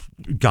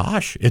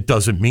 gosh, it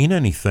doesn't mean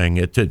anything.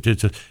 It's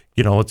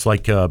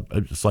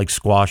like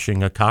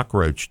squashing a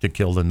cockroach to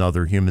kill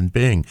another human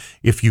being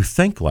if you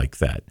think like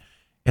that.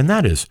 And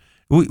that is,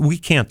 we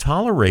can't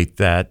tolerate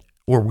that,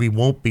 or we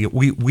won't be.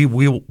 We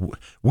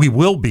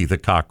will be the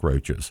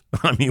cockroaches.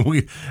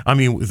 I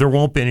mean, there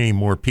won't be any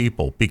more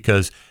people,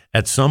 because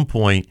at some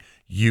point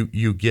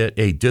you get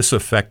a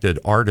disaffected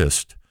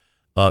artist,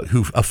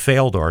 a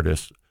failed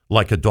artist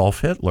like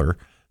Adolf Hitler,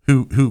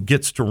 who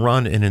gets to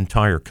run an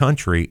entire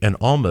country and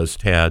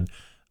almost had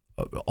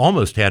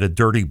a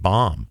dirty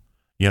bomb.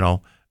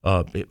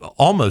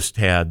 Almost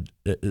had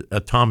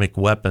atomic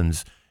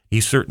weapons.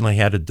 He certainly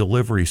had a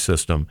delivery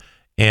system.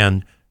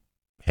 And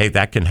hey,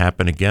 that can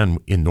happen again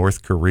in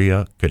North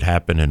Korea, could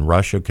happen in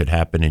Russia, could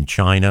happen in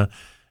China.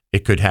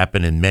 It could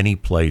happen in many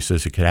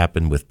places. It could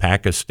happen with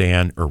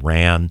Pakistan,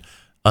 Iran,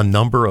 a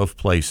number of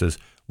places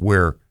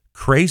where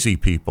crazy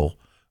people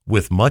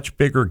with much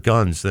bigger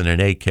guns than an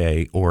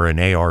AK or an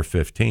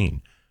AR-15,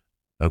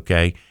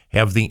 okay,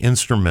 have the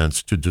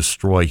instruments to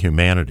destroy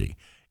humanity.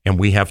 And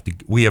we have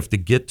to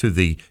get to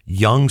the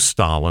young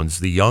Stalins,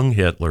 the young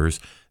Hitlers,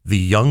 the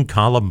young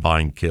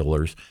Columbine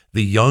killers,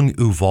 the young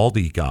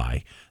Uvalde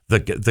guy,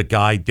 the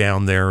guy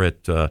down there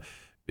at the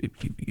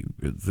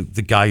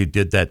guy who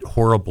did that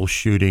horrible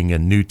shooting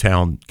in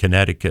Newtown,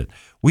 Connecticut.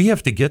 We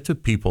have to get to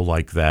people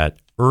like that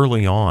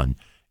early on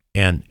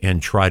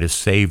and try to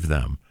save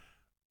them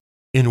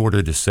in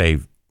order to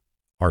save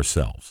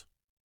ourselves.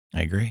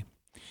 I agree.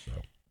 So.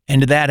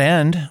 And to that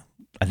end,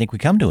 I think we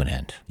come to an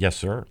end. Yes,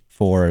 sir.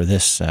 For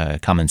this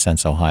Common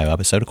Sense Ohio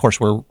episode. Of course,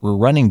 we're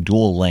running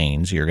dual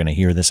lanes. You're going to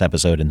hear this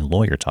episode in the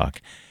Lawyer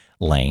Talk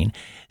lane.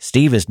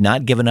 Steve has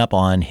not given up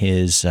on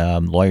his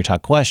Lawyer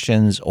Talk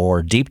questions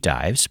or deep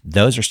dives.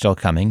 Those are still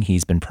coming.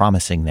 He's been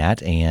promising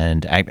that,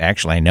 and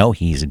I know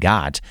he's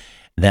got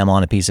them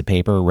on a piece of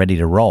paper ready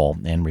to roll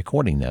and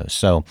recording those.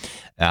 So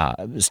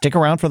stick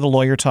around for the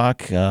Lawyer Talk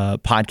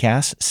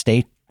podcast.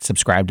 Stay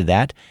subscribed to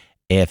that.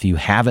 If you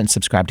haven't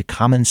subscribed to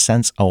Common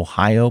Sense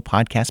Ohio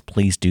podcast,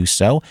 please do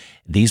so.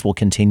 These will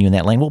continue in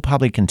that lane. We'll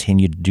probably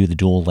continue to do the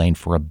dual lane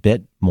for a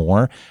bit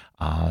more,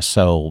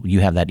 so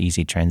you have that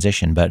easy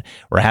transition. But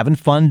we're having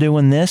fun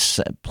doing this.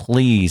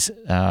 Please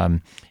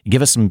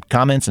give us some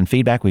comments and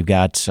feedback. We've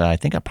got, I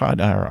think,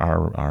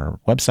 our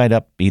website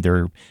up.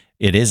 Either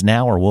it is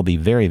now or will be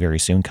very, very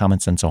soon,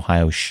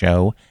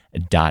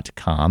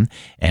 commonsenseohioshow.com,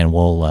 and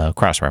we'll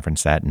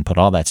cross-reference that and put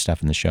all that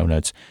stuff in the show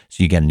notes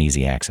so you get an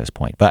easy access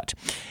point. But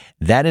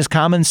that is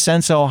Common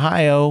Sense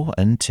Ohio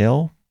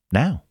until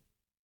now.